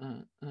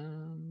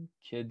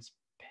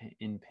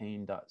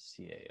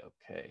 Kidsinpain.ca.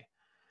 Okay,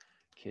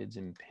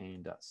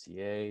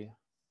 kidsinpain.ca.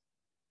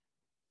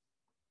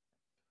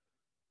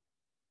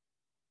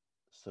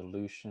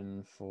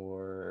 Solution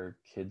for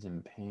kids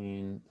in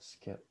pain.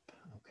 Skip.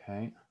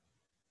 Okay.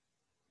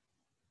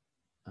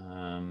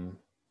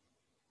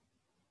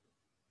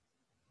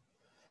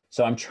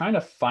 So I'm trying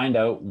to find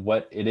out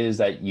what it is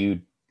that you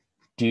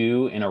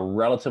do in a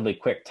relatively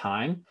quick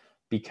time,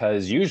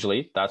 because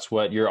usually that's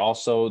what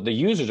the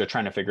users are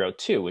trying to figure out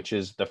too, which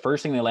is the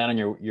first thing they land on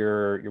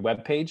your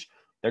web page.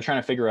 They're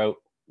trying to figure out,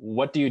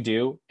 what do you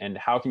do and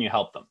how can you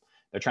help them?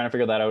 They're trying to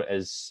figure that out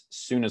as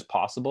soon as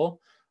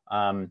possible.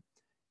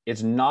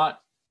 It's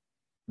not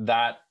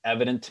that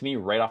evident to me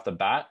right off the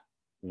bat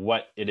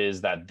what it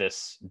is that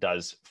this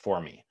does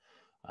for me.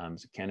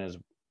 So Canada's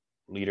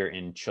leader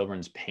in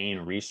children's pain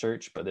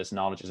research, but this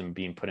knowledge isn't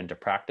being put into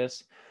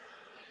practice.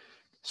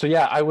 So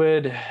yeah, I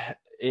would,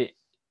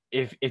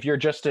 if you're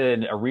just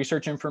a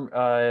research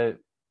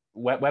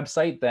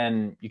website,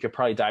 then you could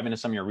probably dive into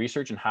some of your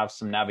research and have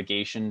some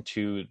navigation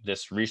to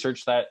this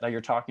research that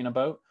you're talking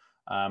about.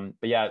 But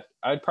yeah,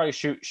 I would probably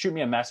shoot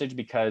me a message,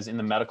 because in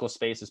the medical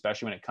space,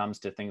 especially when it comes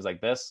to things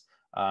like this,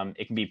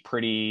 it can be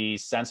pretty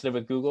sensitive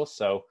with Google.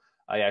 So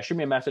yeah, shoot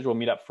me a message. We'll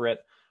meet up for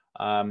it.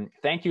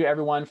 Thank you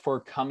everyone for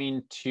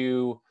coming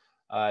to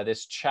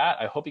this chat.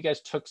 I hope you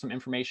guys took some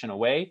information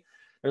away.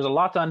 There's a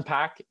lot to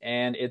unpack,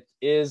 and it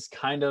is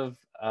kind of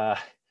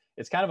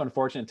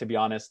unfortunate, to be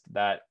honest,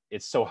 that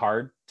it's so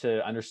hard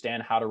to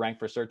understand how to rank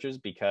for searches,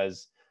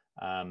 because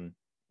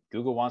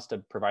Google wants to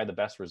provide the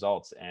best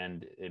results,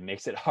 and it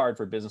makes it hard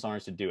for business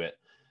owners to do it.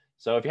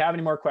 So if you have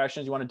any more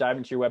questions, you want to dive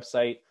into your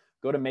website,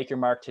 go to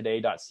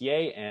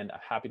makeyourmarktoday.ca, and I'm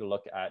happy to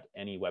look at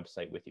any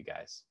website with you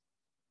guys.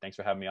 Thanks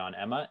for having me on,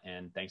 Emma,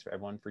 and thanks for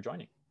everyone for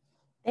joining.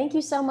 Thank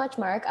you so much,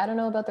 Mark. I don't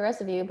know about the rest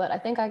of you, but I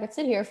think I could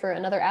sit here for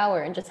another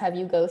hour and just have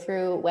you go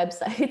through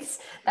websites.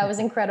 That was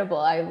incredible.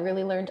 I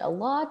really learned a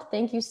lot.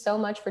 Thank you so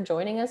much for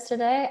joining us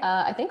today.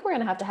 I think we're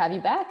going to have you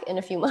back in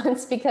a few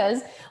months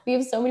because we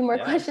have so many more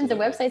questions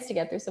absolutely. and websites to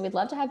get through. So we'd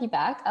love to have you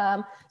back.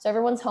 So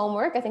everyone's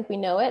homework, I think we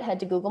know it. Head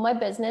to Google My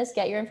Business,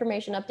 get your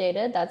information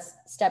updated. That's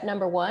step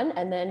number one.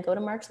 And then go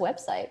to Mark's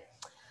website.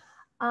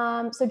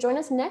 So join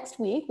us next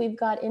week. We've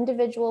got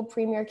individual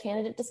premier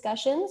candidate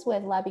discussions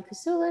with Labby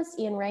Kousoulis,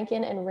 Ian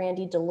Rankin, and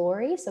Randy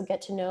Delory. So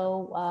get to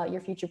know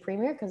your future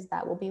premier because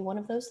that will be one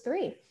of those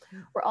three.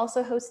 We're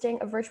also hosting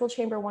a virtual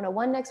Chamber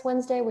 101 next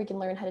Wednesday where you can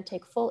learn how to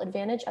take full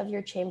advantage of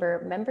your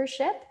chamber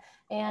membership.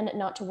 And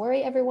not to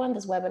worry, everyone,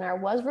 this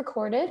webinar was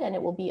recorded and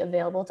it will be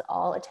available to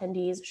all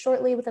attendees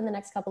shortly within the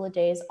next couple of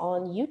days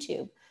on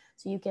YouTube.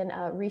 So you can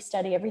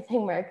restudy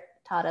everything Mark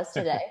taught us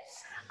today.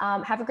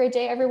 Have a great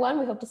day, everyone.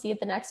 We hope to see you at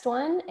the next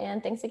one.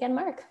 And thanks again,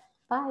 Mark.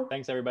 Bye.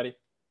 Thanks, everybody.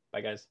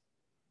 Bye, guys.